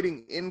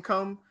generating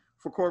income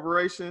for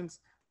corporations,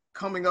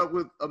 coming up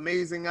with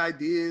amazing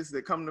ideas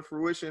that come to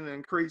fruition and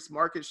increase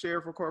market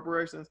share for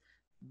corporations,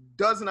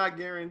 does not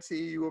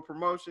guarantee you a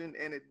promotion,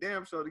 and it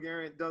damn sure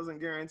doesn't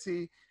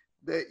guarantee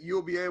that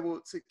you'll be able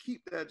to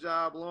keep that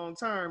job long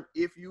term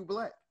if you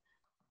Black.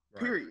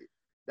 Right. Period.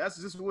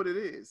 That's just what it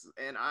is.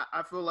 And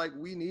I feel like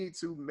we need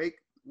to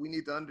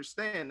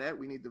understand that.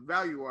 We need to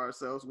value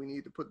ourselves. We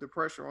need to put the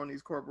pressure on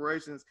these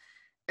corporations.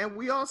 And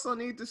we also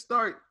need to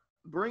start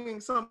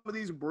bringing some of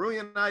these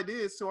brilliant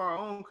ideas to our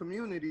own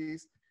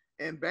communities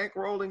and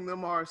bankrolling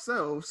them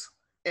ourselves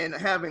and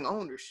having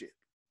ownership.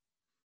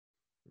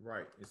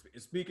 Right.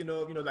 And speaking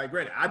of, like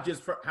granted, I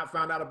just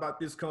found out about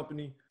this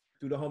company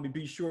through the homie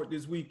B Short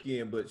this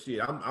weekend, but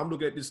shit, I'm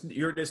looking at this.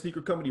 You heard that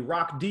sneaker company,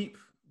 Rock Deep,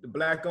 the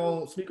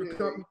Black-owned sneaker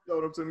company? You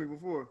showed up to me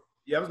before.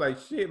 Yeah, I was like,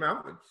 shit, man.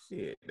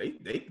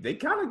 They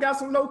kind of got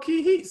some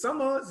low-key heat,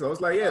 some of it. So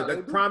it's like, yeah, that's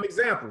a prime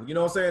example. You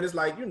know what I'm saying? It's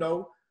like,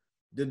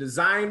 the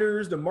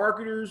designers, the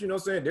marketers, you know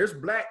what I'm saying?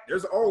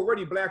 There's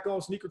already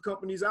Black-owned sneaker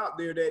companies out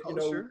there that,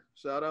 Kosher.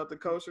 Shout out to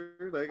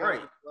Kosher. They got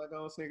a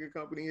Black-owned sneaker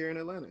company here in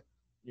Atlanta.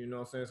 You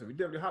know what I'm saying? So we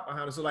definitely hop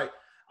behind it. So like,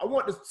 I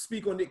want to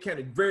speak on Nick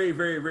Cannon very,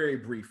 very, very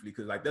briefly,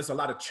 because like there's a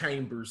lot of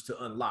chambers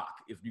to unlock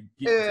if you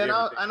get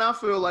and I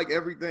feel like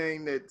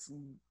everything that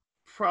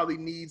probably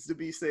needs to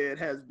be said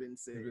has been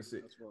said.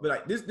 But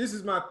like this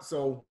is not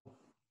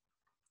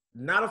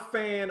a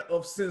fan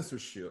of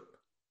censorship.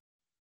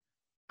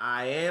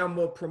 I am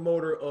a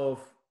promoter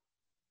of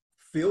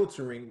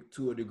filtering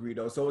to a degree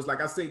though. So it's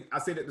like I say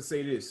that to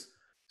say this.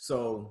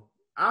 So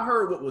I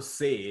heard what was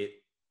said.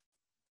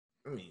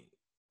 I mean,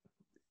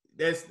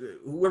 that's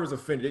whoever's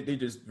offended, they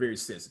just very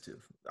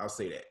sensitive. I'll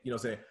say that. You know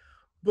what I'm saying?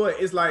 But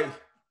it's like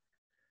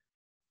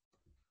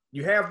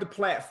you have the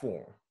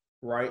platform,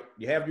 right?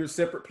 You have your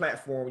separate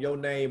platform, your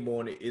name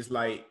on it. It's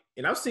like,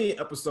 and I've seen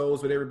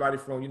episodes with everybody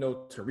from,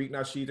 Tariq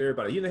Nasheed,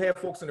 everybody. You have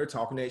folks in there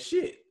talking that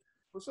shit.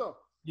 What's up?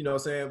 You know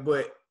what I'm saying?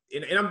 But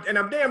and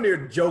I'm damn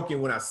near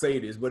joking when I say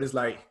this, but it's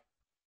like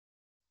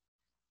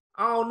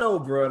I don't know,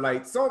 bro.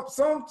 Like some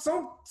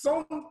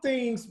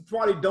things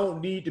probably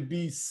don't need to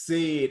be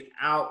said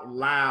out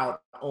loud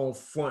on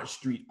Front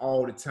Street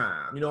all the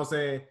time. You know what I'm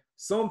saying?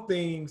 Some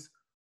things,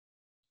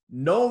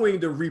 knowing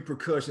the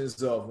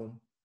repercussions of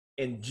them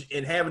and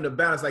having the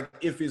balance, like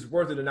if it's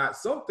worth it or not.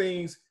 Some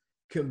things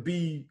can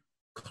be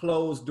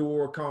closed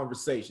door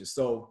conversations.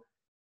 So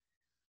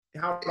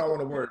how do I want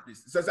to word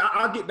this? So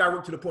I'll get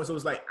direct to the point. So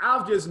it's like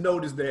I've just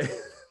noticed that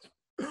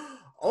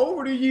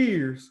over the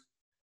years.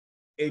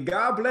 And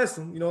God bless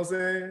him, you know what I'm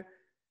saying?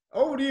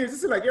 Over the years,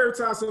 it's like every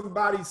time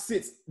somebody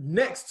sits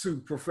next to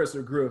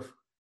Professor Griff,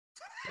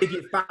 they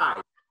get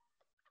fired.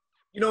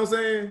 You know what I'm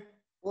saying?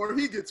 Or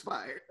he gets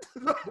fired.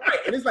 Right.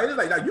 And it's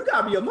like now you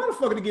gotta be a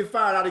motherfucker to get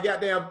fired out of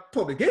goddamn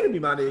Public Enemy,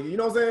 my nigga. You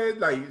know what I'm saying?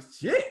 Like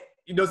shit.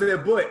 You know what I'm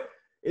saying? But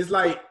it's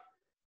like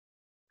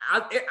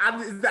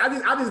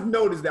I just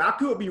noticed that. I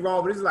could be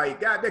wrong, but it's like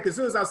goddamn, because as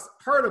soon as I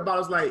heard about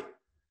it, it's like,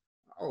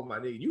 oh my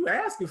nigga, you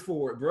asking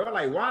for it, bro.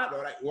 Like why?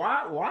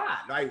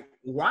 Like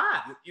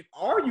why?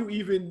 Are you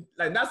even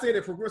like, not saying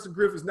that Progressive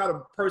Griff is not a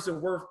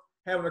person worth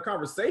having a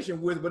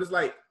conversation with, but it's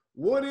like,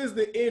 what is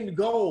the end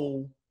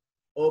goal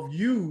of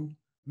you,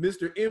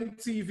 Mr.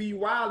 MTV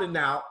Wildin'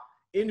 Out,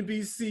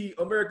 NBC,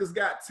 America's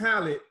Got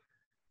Talent,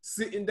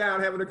 sitting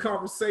down having a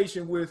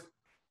conversation with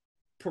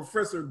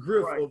Professor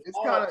Griff? Right.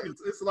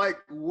 It's like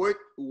what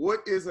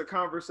is a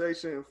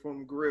conversation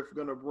from Griff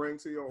gonna bring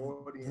to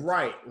your audience?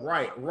 Right.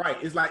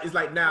 It's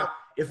like now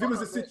if it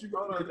was a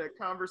situation, that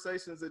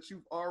conversations that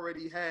you've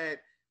already had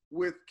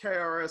with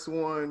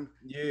KRS-One,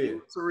 yeah,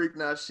 with Tariq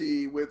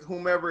Nasheed, with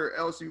whomever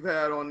else you've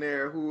had on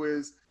there who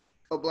is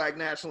a Black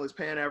nationalist,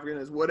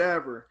 Pan-Africanist,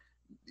 whatever.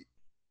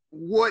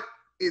 What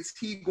is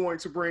he going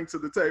to bring to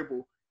the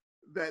table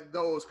that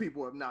those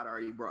people have not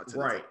already brought to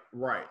the table?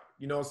 Right.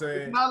 You know what I'm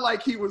saying? It's not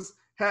like he was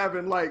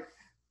having like,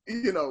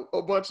 you know,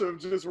 a bunch of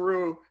just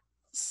real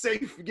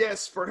safe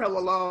guests for hella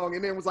long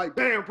and then was like,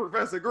 bam,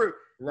 Professor Griff.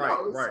 Right.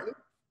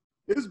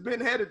 It's been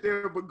headed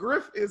there, but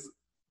Griff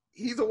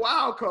he's a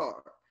wild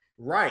card.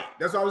 Right.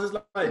 That's why I was just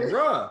like,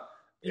 bruh,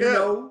 you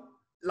know,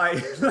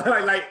 like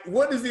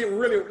what is it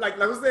really, like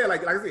I said,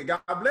 like I said,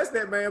 God bless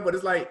that man, but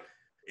it's like,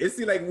 it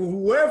seems like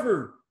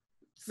whoever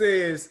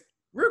says,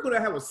 we're going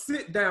to have a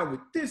sit down with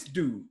this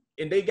dude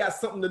and they got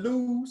something to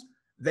lose,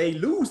 they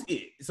lose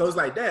it. So it's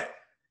like that.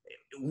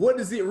 What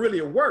is it really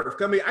worth?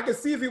 I mean, I can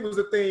see if it was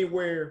a thing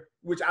where,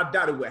 which I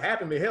doubt it would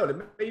happen, but hell, it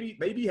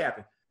maybe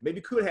happen.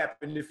 Maybe could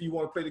happen if you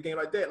want to play the game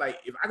like that. Like,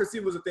 if I could see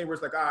it was a thing where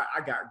it's like, I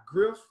got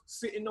Griff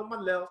sitting on my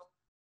left,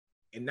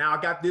 and now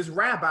I got this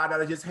rabbi that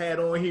I just had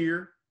on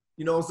here,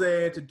 you know what I'm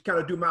saying, to kind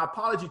of do my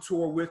apology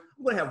tour with.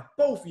 I'm going to have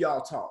both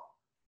y'all talk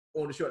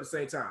on the show at the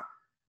same time.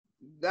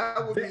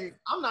 That would be,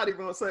 I'm not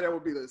even going to say that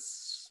would be the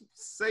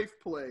safe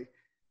play.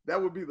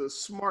 That would be the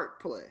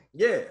smart play.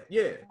 Yeah.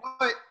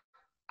 But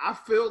I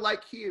feel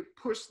like he had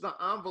pushed the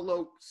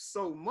envelope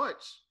so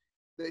much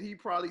that he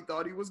probably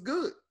thought he was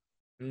good.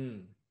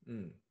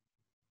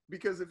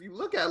 Because if you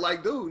look at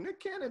like, dude, Nick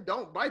Cannon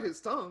don't bite his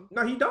tongue.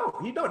 No, he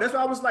don't. That's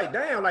why I was like,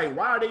 damn, like,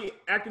 why are they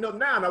acting up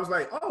now? And I was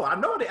like, oh, I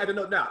know they're acting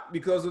up now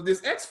because of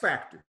this X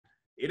Factor.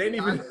 It ain't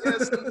even.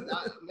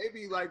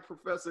 Maybe like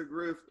Professor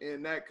Griff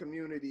in that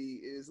community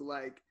is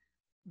like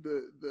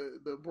the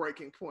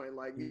breaking point.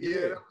 Like,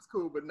 yeah, that was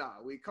cool, but nah,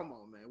 come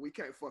on, man, we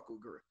can't fuck with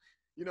Griff.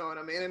 You know what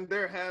I mean? And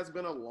there has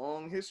been a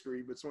long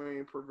history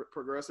between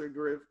Professor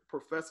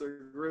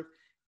Griff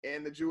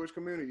and the Jewish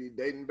community,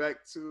 dating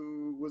back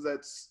to was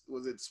it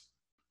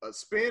a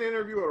Spin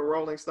interview or a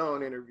Rolling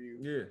Stone interview?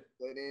 Yeah,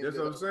 that's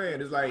what I'm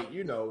saying. It's like,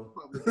 you know,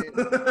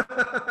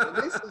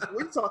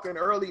 we're talking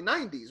early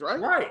 '90s, right?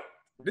 Right.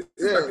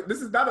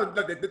 This is not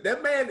that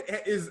man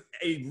is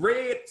a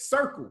red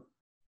circle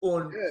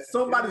on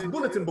somebody's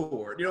bulletin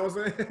board. You know what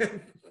I'm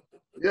saying?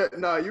 Yeah,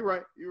 no, you're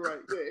right. Yeah,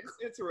 it's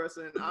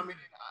interesting. I mean,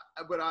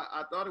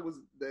 I thought it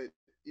was that,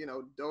 you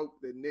know, dope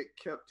that Nick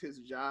kept his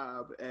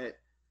job at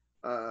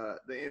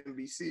the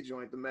NBC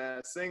joint, The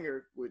Masked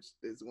Singer, which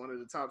is one of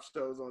the top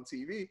shows on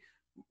TV.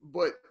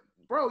 But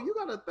bro, you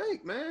gotta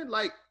think, man,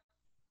 like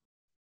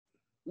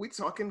we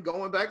talking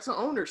going back to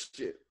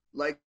ownership.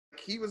 Like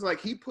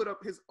he put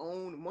up his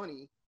own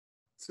money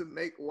to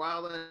make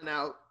Wildin'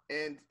 Out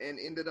and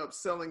ended up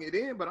selling it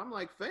in. But I'm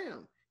like,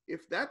 fam,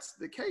 if that's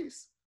the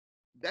case,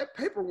 that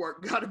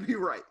paperwork gotta be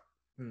right.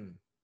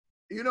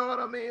 You know what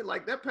I mean?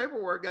 Like that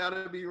paperwork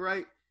gotta be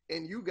right.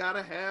 And you got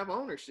to have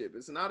ownership.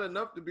 It's not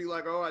enough to be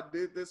like, oh, I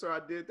did this or I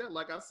did that.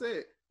 Like I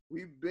said,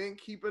 we've been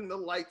keeping the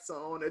lights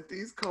on at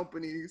these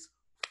companies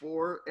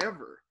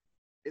forever.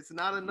 It's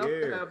not enough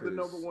to have the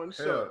number one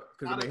show.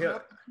 Not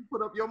enough to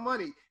put up your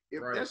money.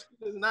 If that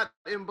shit is not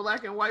in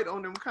black and white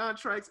on them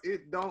contracts,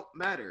 it don't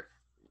matter.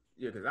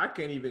 Yeah, because I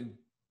can't even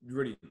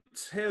really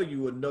tell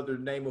you another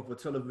name of a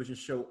television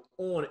show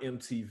on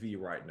MTV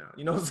right now.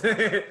 You know what I'm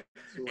saying?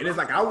 And it's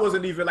like I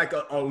wasn't even like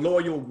a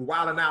loyal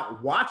Wildin'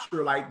 Out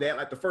watcher like that.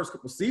 Like the first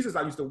couple seasons,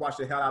 I used to watch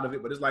the hell out of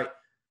it. But it's like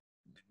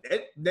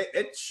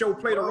that show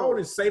played a role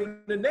in saving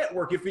the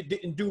network if it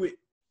didn't do it,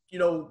 you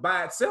know,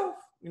 by itself.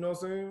 You know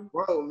what I'm saying?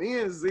 Bro, me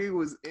and Z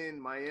was in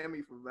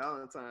Miami for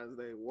Valentine's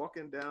Day,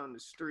 walking down the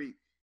street,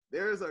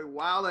 there's a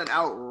Wild and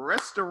Out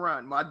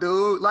restaurant, my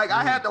dude. Like,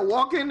 I had to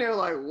walk in there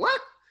like,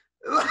 what?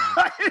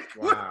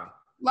 Wow.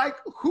 Like,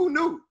 who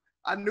knew?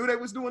 I knew they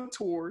was doing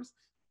tours.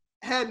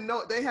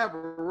 They have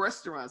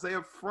restaurants. They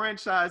have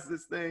franchised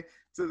this thing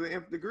to the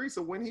nth degree.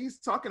 So when he's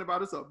talking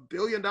about it's a $1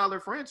 billion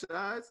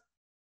franchise,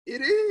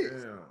 it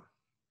is. Yeah.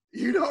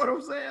 You know what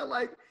I'm saying?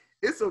 Like,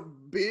 it's a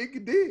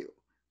big deal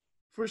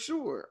for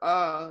sure.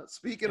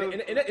 Speaking of,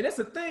 and that's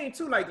the thing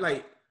too.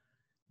 Like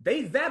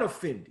they that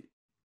offended.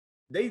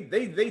 They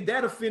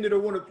that offended or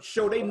want to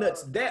show they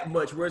nuts that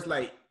much where it's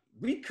like,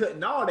 we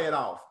cutting all that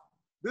off.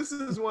 This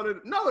is one of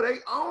no, they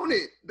own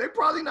it. They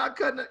probably not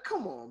cutting it.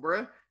 Come on,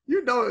 bruh.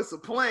 You know it's a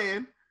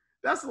plan.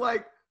 That's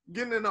like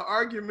getting in an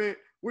argument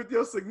with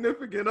your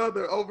significant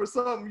other over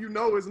something you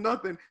know is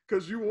nothing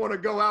because you want to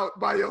go out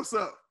by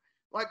yourself.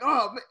 Like,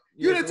 oh man,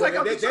 you didn't take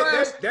out the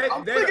trash.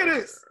 I'm sick of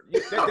this.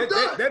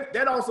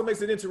 That also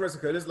makes it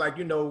interesting because it's like,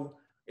 you know,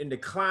 in the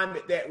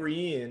climate that we're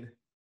in,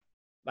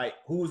 like,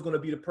 who's going to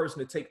be the person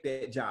to take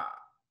that job?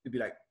 To be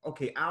like,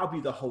 okay, I'll be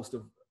the host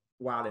of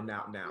Wild and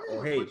Out now.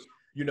 Or, hey,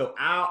 you know,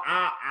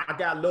 I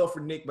got love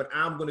for Nick, but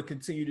I'm going to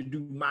continue to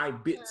do my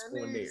bits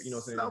on there. You know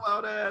what I'm saying?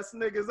 Sellout ass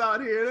niggas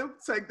out here, them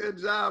take their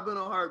job in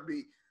a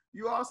heartbeat.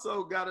 You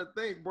also got to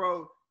think,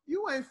 bro,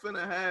 you ain't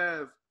finna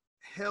have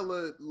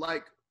hella,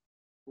 like,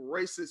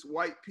 racist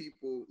white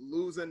people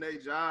losing their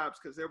jobs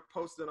because they're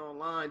posting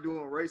online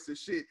doing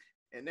racist shit,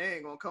 and they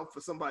ain't going to come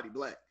for somebody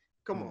black.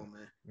 Come on,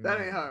 man. That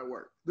ain't how it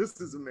works.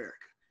 This is America.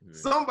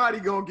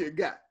 Somebody gonna get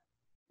got.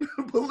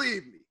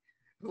 Believe me.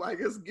 Like,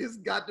 it's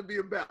got to be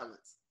a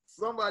balance.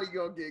 Somebody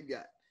gonna get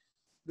got.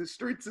 The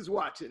streets is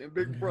watching, and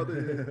Big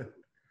Brother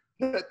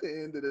is at the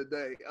end of the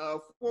day.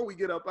 Before we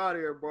get up out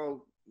of here,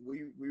 bro,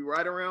 we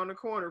right around the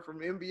corner from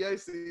NBA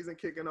season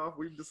kicking off.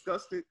 We've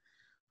discussed it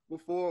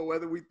before,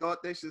 whether we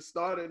thought they should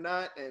start or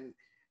not, and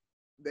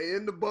they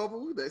in the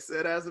bubble. They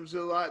said as of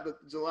the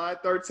July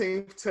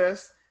 13th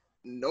test,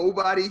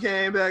 nobody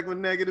came back with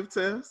negative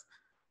tests.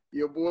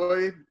 Your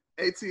boy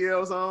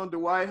ATL's on,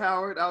 Dwight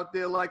Howard out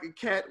there like a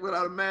cat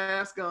without a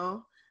mask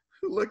on,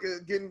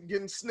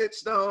 getting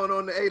snitched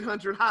on the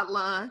 800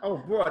 hotline. Oh,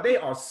 bro, they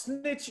are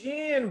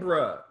snitching,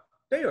 bro.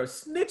 They are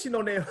snitching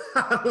on their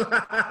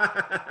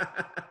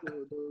hotline.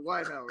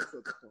 Dwight Howard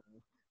took the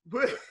phone.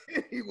 But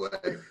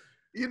anyway,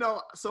 you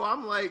know, so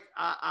I'm like,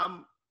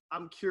 I'm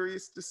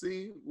curious to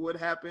see what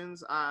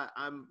happens.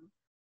 I'm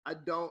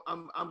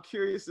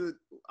curious.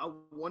 I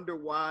wonder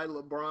why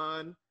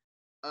LeBron,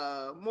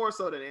 more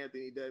so than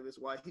Anthony Davis,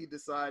 why he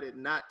decided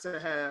not to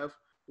have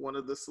one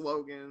of the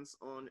slogans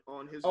on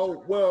his.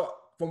 Oh, well,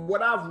 from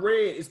what I've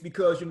read, it's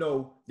because, you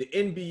know, the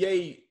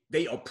NBA,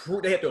 they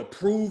had to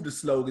approve the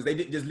slogans. They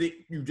didn't just let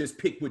you just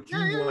pick what you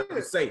wanted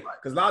to say.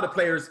 Because a lot of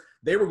players,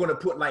 they were going to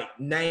put like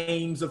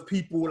names of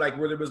people, like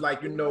where it was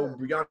like, you know,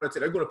 Breonna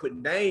said they're going to put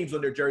names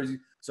on their jersey.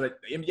 So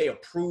that the NBA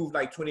approved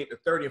like 28 to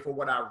 30. And from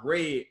what I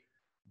read,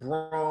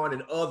 Braun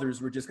and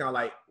others were just kind of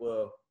like,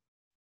 well,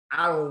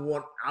 I don't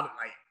want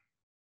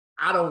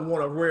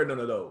to wear none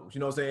of those. You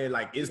know what I'm saying?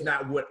 Like, it's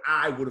not what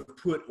I would have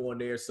put on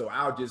there, so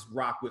I'll just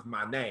rock with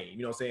my name.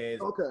 You know what I'm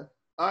saying? Okay.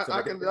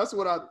 I can. That's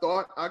what I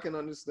thought. I can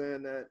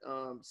understand that.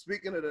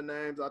 Speaking of the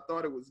names, I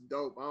thought it was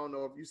dope. I don't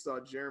know if you saw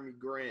Jeremy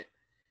Grant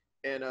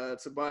and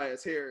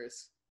Tobias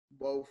Harris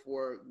both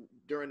were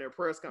during their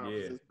press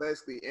conferences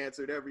basically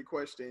answered every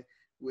question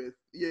with,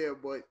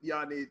 but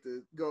y'all need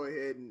to go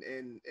ahead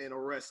and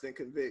arrest and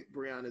convict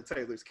Breonna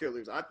Taylor's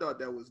killers. I thought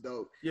that was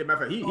dope. Yeah,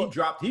 matter of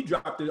fact, he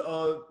dropped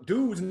the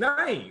dude's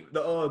name,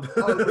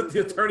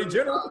 the Attorney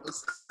General, the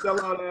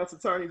sellout ass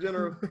Attorney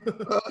General,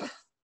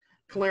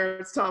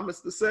 Clarence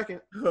Thomas II,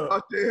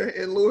 out there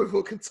in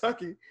Louisville,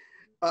 Kentucky.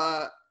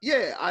 I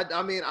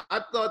mean,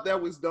 I thought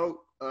that was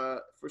dope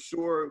for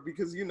sure,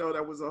 because, you know,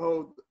 that was a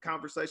whole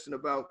conversation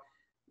about,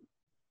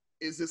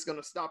 is this going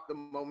to stop the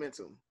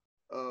momentum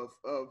of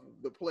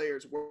the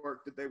players'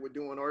 work that they were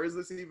doing, or is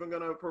this even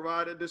going to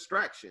provide a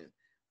distraction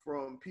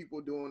from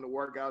people doing the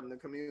work out in the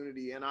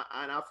community? And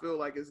I feel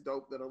like it's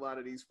dope that a lot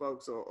of these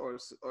folks are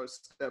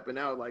stepping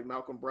out. Like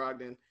Malcolm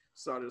Brogdon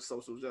started a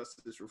social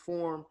justice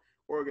reform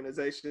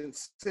organization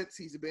since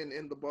he's been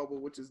in the bubble,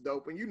 which is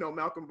dope. And you know,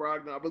 Malcolm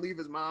Brogdon, I believe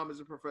his mom is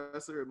a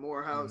professor at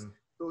Morehouse,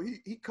 so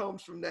he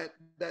comes from that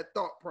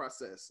thought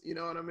process. You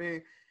know what I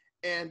mean?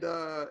 And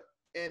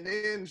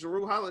then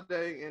Jrue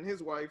Holiday and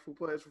his wife, who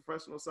plays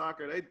professional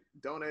soccer, they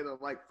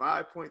donated like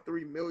 $5.3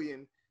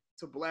 million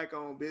to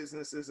Black-owned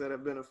businesses that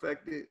have been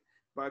affected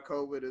by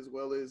COVID, as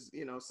well as,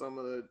 you know, some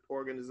of the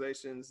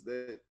organizations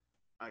that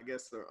I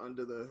guess are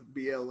under the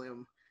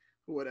BLM,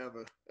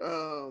 whatever.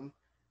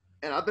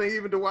 And I think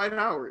even Dwight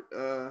Howard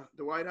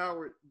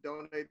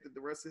donated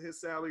the rest of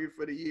his salary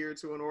for the year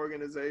to an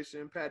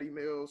organization. Patty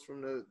Mills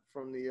from the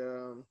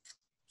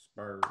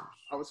Spurs.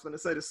 I was finna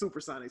say the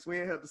Supersonics. We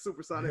ain't have the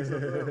Supersonics.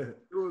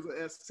 It was an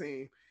S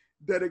team.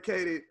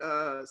 Dedicated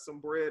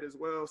some bread as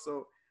well.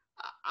 So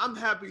I'm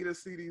happy to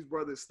see these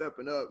brothers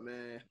stepping up,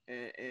 man,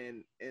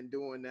 and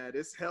doing that.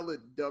 It's hella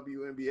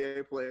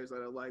WNBA players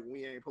that are like,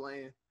 we ain't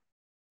playing.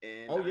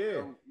 And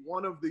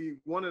one of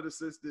the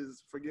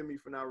sisters, forgive me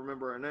for not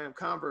remembering her name,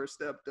 Converse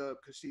stepped up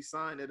because she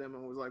signed at him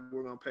and was like,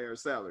 we're gonna pay her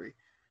salary.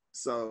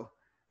 So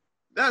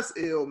that's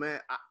ill, man.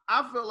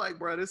 I feel like,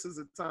 bro, this is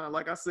a time,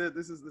 like I said,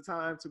 this is the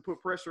time to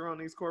put pressure on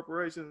these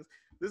corporations.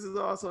 This is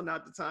also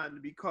not the time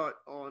to be caught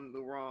on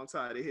the wrong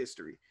side of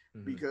history,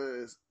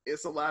 because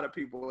it's a lot of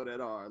people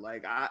that are.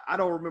 Like, I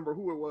don't remember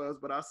who it was,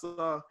 but I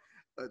saw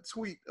a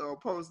tweet or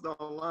post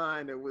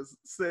online that was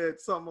said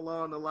something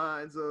along the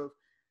lines of,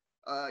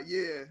 I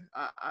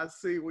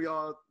see we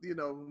all,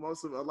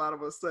 a lot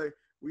of us say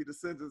we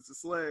descendants of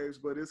slaves,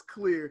 but it's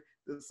clear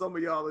that some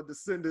of y'all are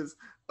descendants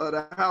of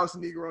the house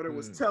Negro that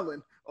was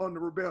telling on the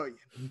rebellion.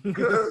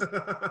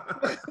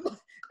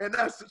 And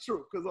that's the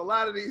truth, because a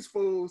lot of these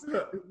fools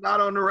is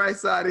not on the right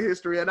side of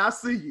history. And I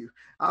see you.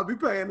 I'll be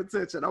paying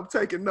attention. I'm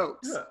taking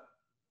notes. Yeah.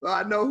 So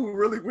I know who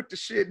really with the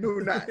shit and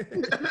who not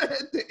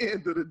at the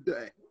end of the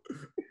day.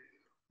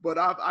 But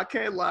I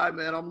can't lie,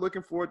 man. I'm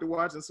looking forward to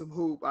watching some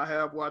hoop. I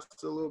have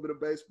watched a little bit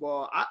of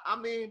baseball. I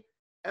mean,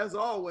 as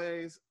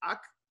always,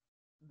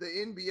 the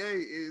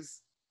NBA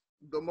is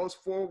the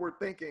most forward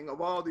thinking of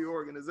all the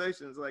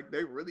organizations. Like,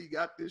 they really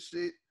got this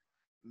shit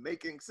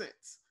making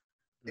sense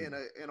in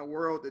a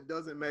world that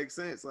doesn't make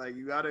sense. Like,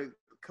 you got to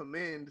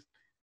commend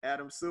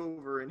Adam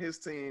Silver and his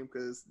team,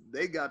 because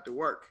they got to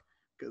work.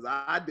 Because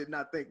I did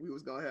not think we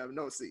was going to have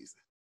no season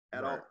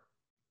at all.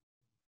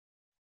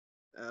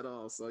 At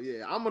all. So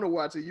yeah, I'm gonna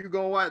watch it. You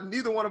gonna watch?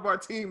 Neither one of our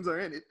teams are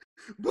in it.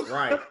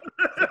 Right.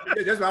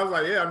 That's why I was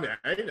like, yeah, I mean,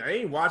 I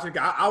ain't watching.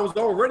 I was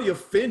already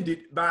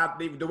offended by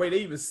the way they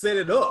even set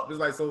it up. It's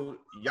like, so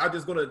y'all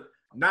just gonna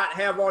not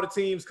have all the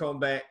teams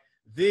come back,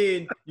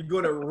 then you're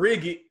gonna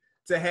rig it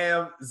to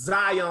have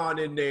Zion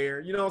in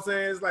there. You know what I'm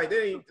saying? It's like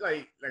they ain't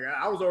like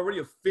I was already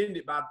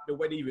offended by the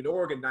way they even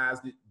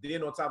organized it.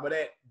 Then on top of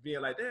that,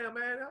 being like, damn,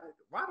 man,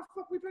 why the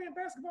fuck we playing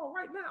basketball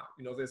right now?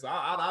 You know what I'm saying? So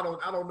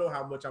I don't know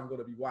how much I'm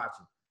gonna be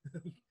watching.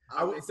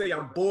 I wouldn't say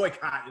I'm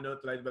boycotting,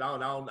 but I don't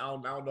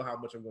know how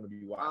much I'm gonna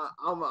be watching.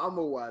 I'm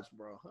gonna watch,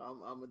 bro.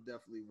 I'm gonna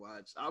definitely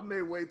watch. I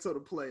may wait till the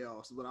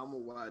playoffs, but I'm gonna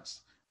watch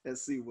and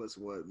see what's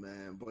what,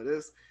 man. But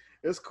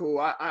it's cool.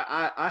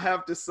 I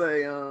have to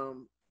say,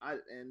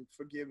 and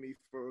forgive me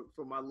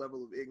for my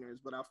level of ignorance,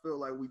 but I feel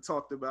like we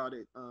talked about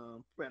it.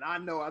 And I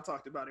know I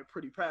talked about it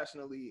pretty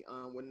passionately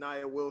when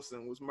Nia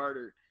Wilson was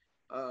murdered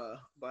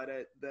by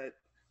that.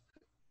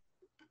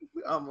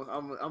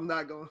 I'm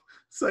not gonna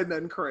say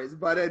nothing crazy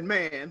by that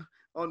man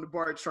on the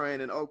BART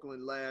train in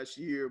Oakland last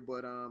year,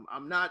 but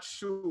I'm not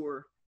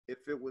sure if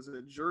it was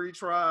a jury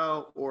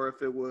trial or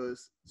if it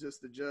was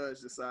just the judge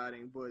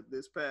deciding. But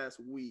this past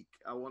week,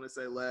 I want to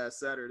say last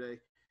Saturday,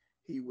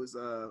 he was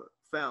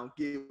found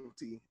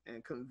guilty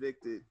and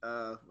convicted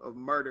of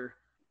murder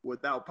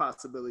without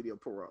possibility of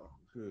parole.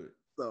 Good.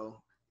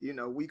 So,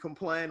 we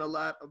complain a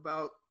lot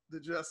about the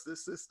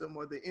justice system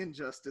or the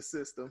injustice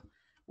system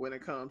when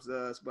it comes to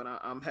us, but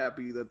I'm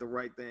happy that the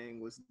right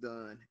thing was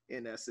done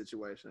in that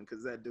situation,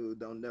 because that dude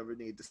don't never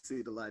need to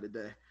see the light of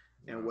day.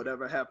 And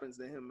whatever happens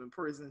to him in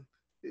prison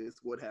is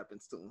what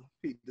happens to him.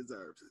 He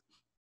deserves it.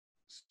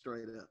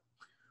 Straight up.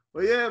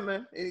 Well, yeah,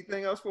 man.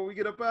 Anything else before we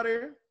get up out of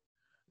here?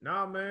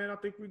 Nah, man. I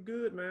think we're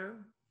good,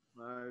 man.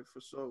 All right,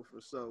 for sure.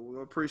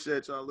 We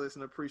appreciate y'all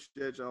listening.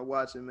 Appreciate y'all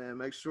watching, man.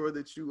 Make sure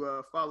that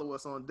you follow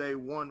us on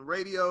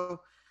Day1Radio.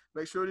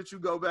 Make sure that you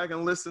go back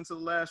and listen to the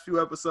last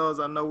few episodes.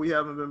 I know we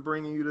haven't been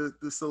bringing you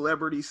the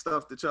celebrity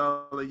stuff that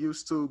y'all are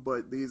used to,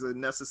 but these are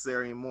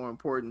necessary and more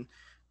important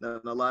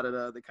than a lot of the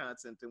other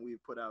content that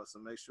we've put out. So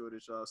make sure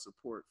that y'all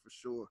support for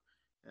sure.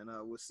 And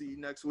we'll see you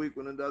next week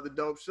with another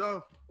dope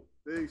show.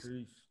 Peace.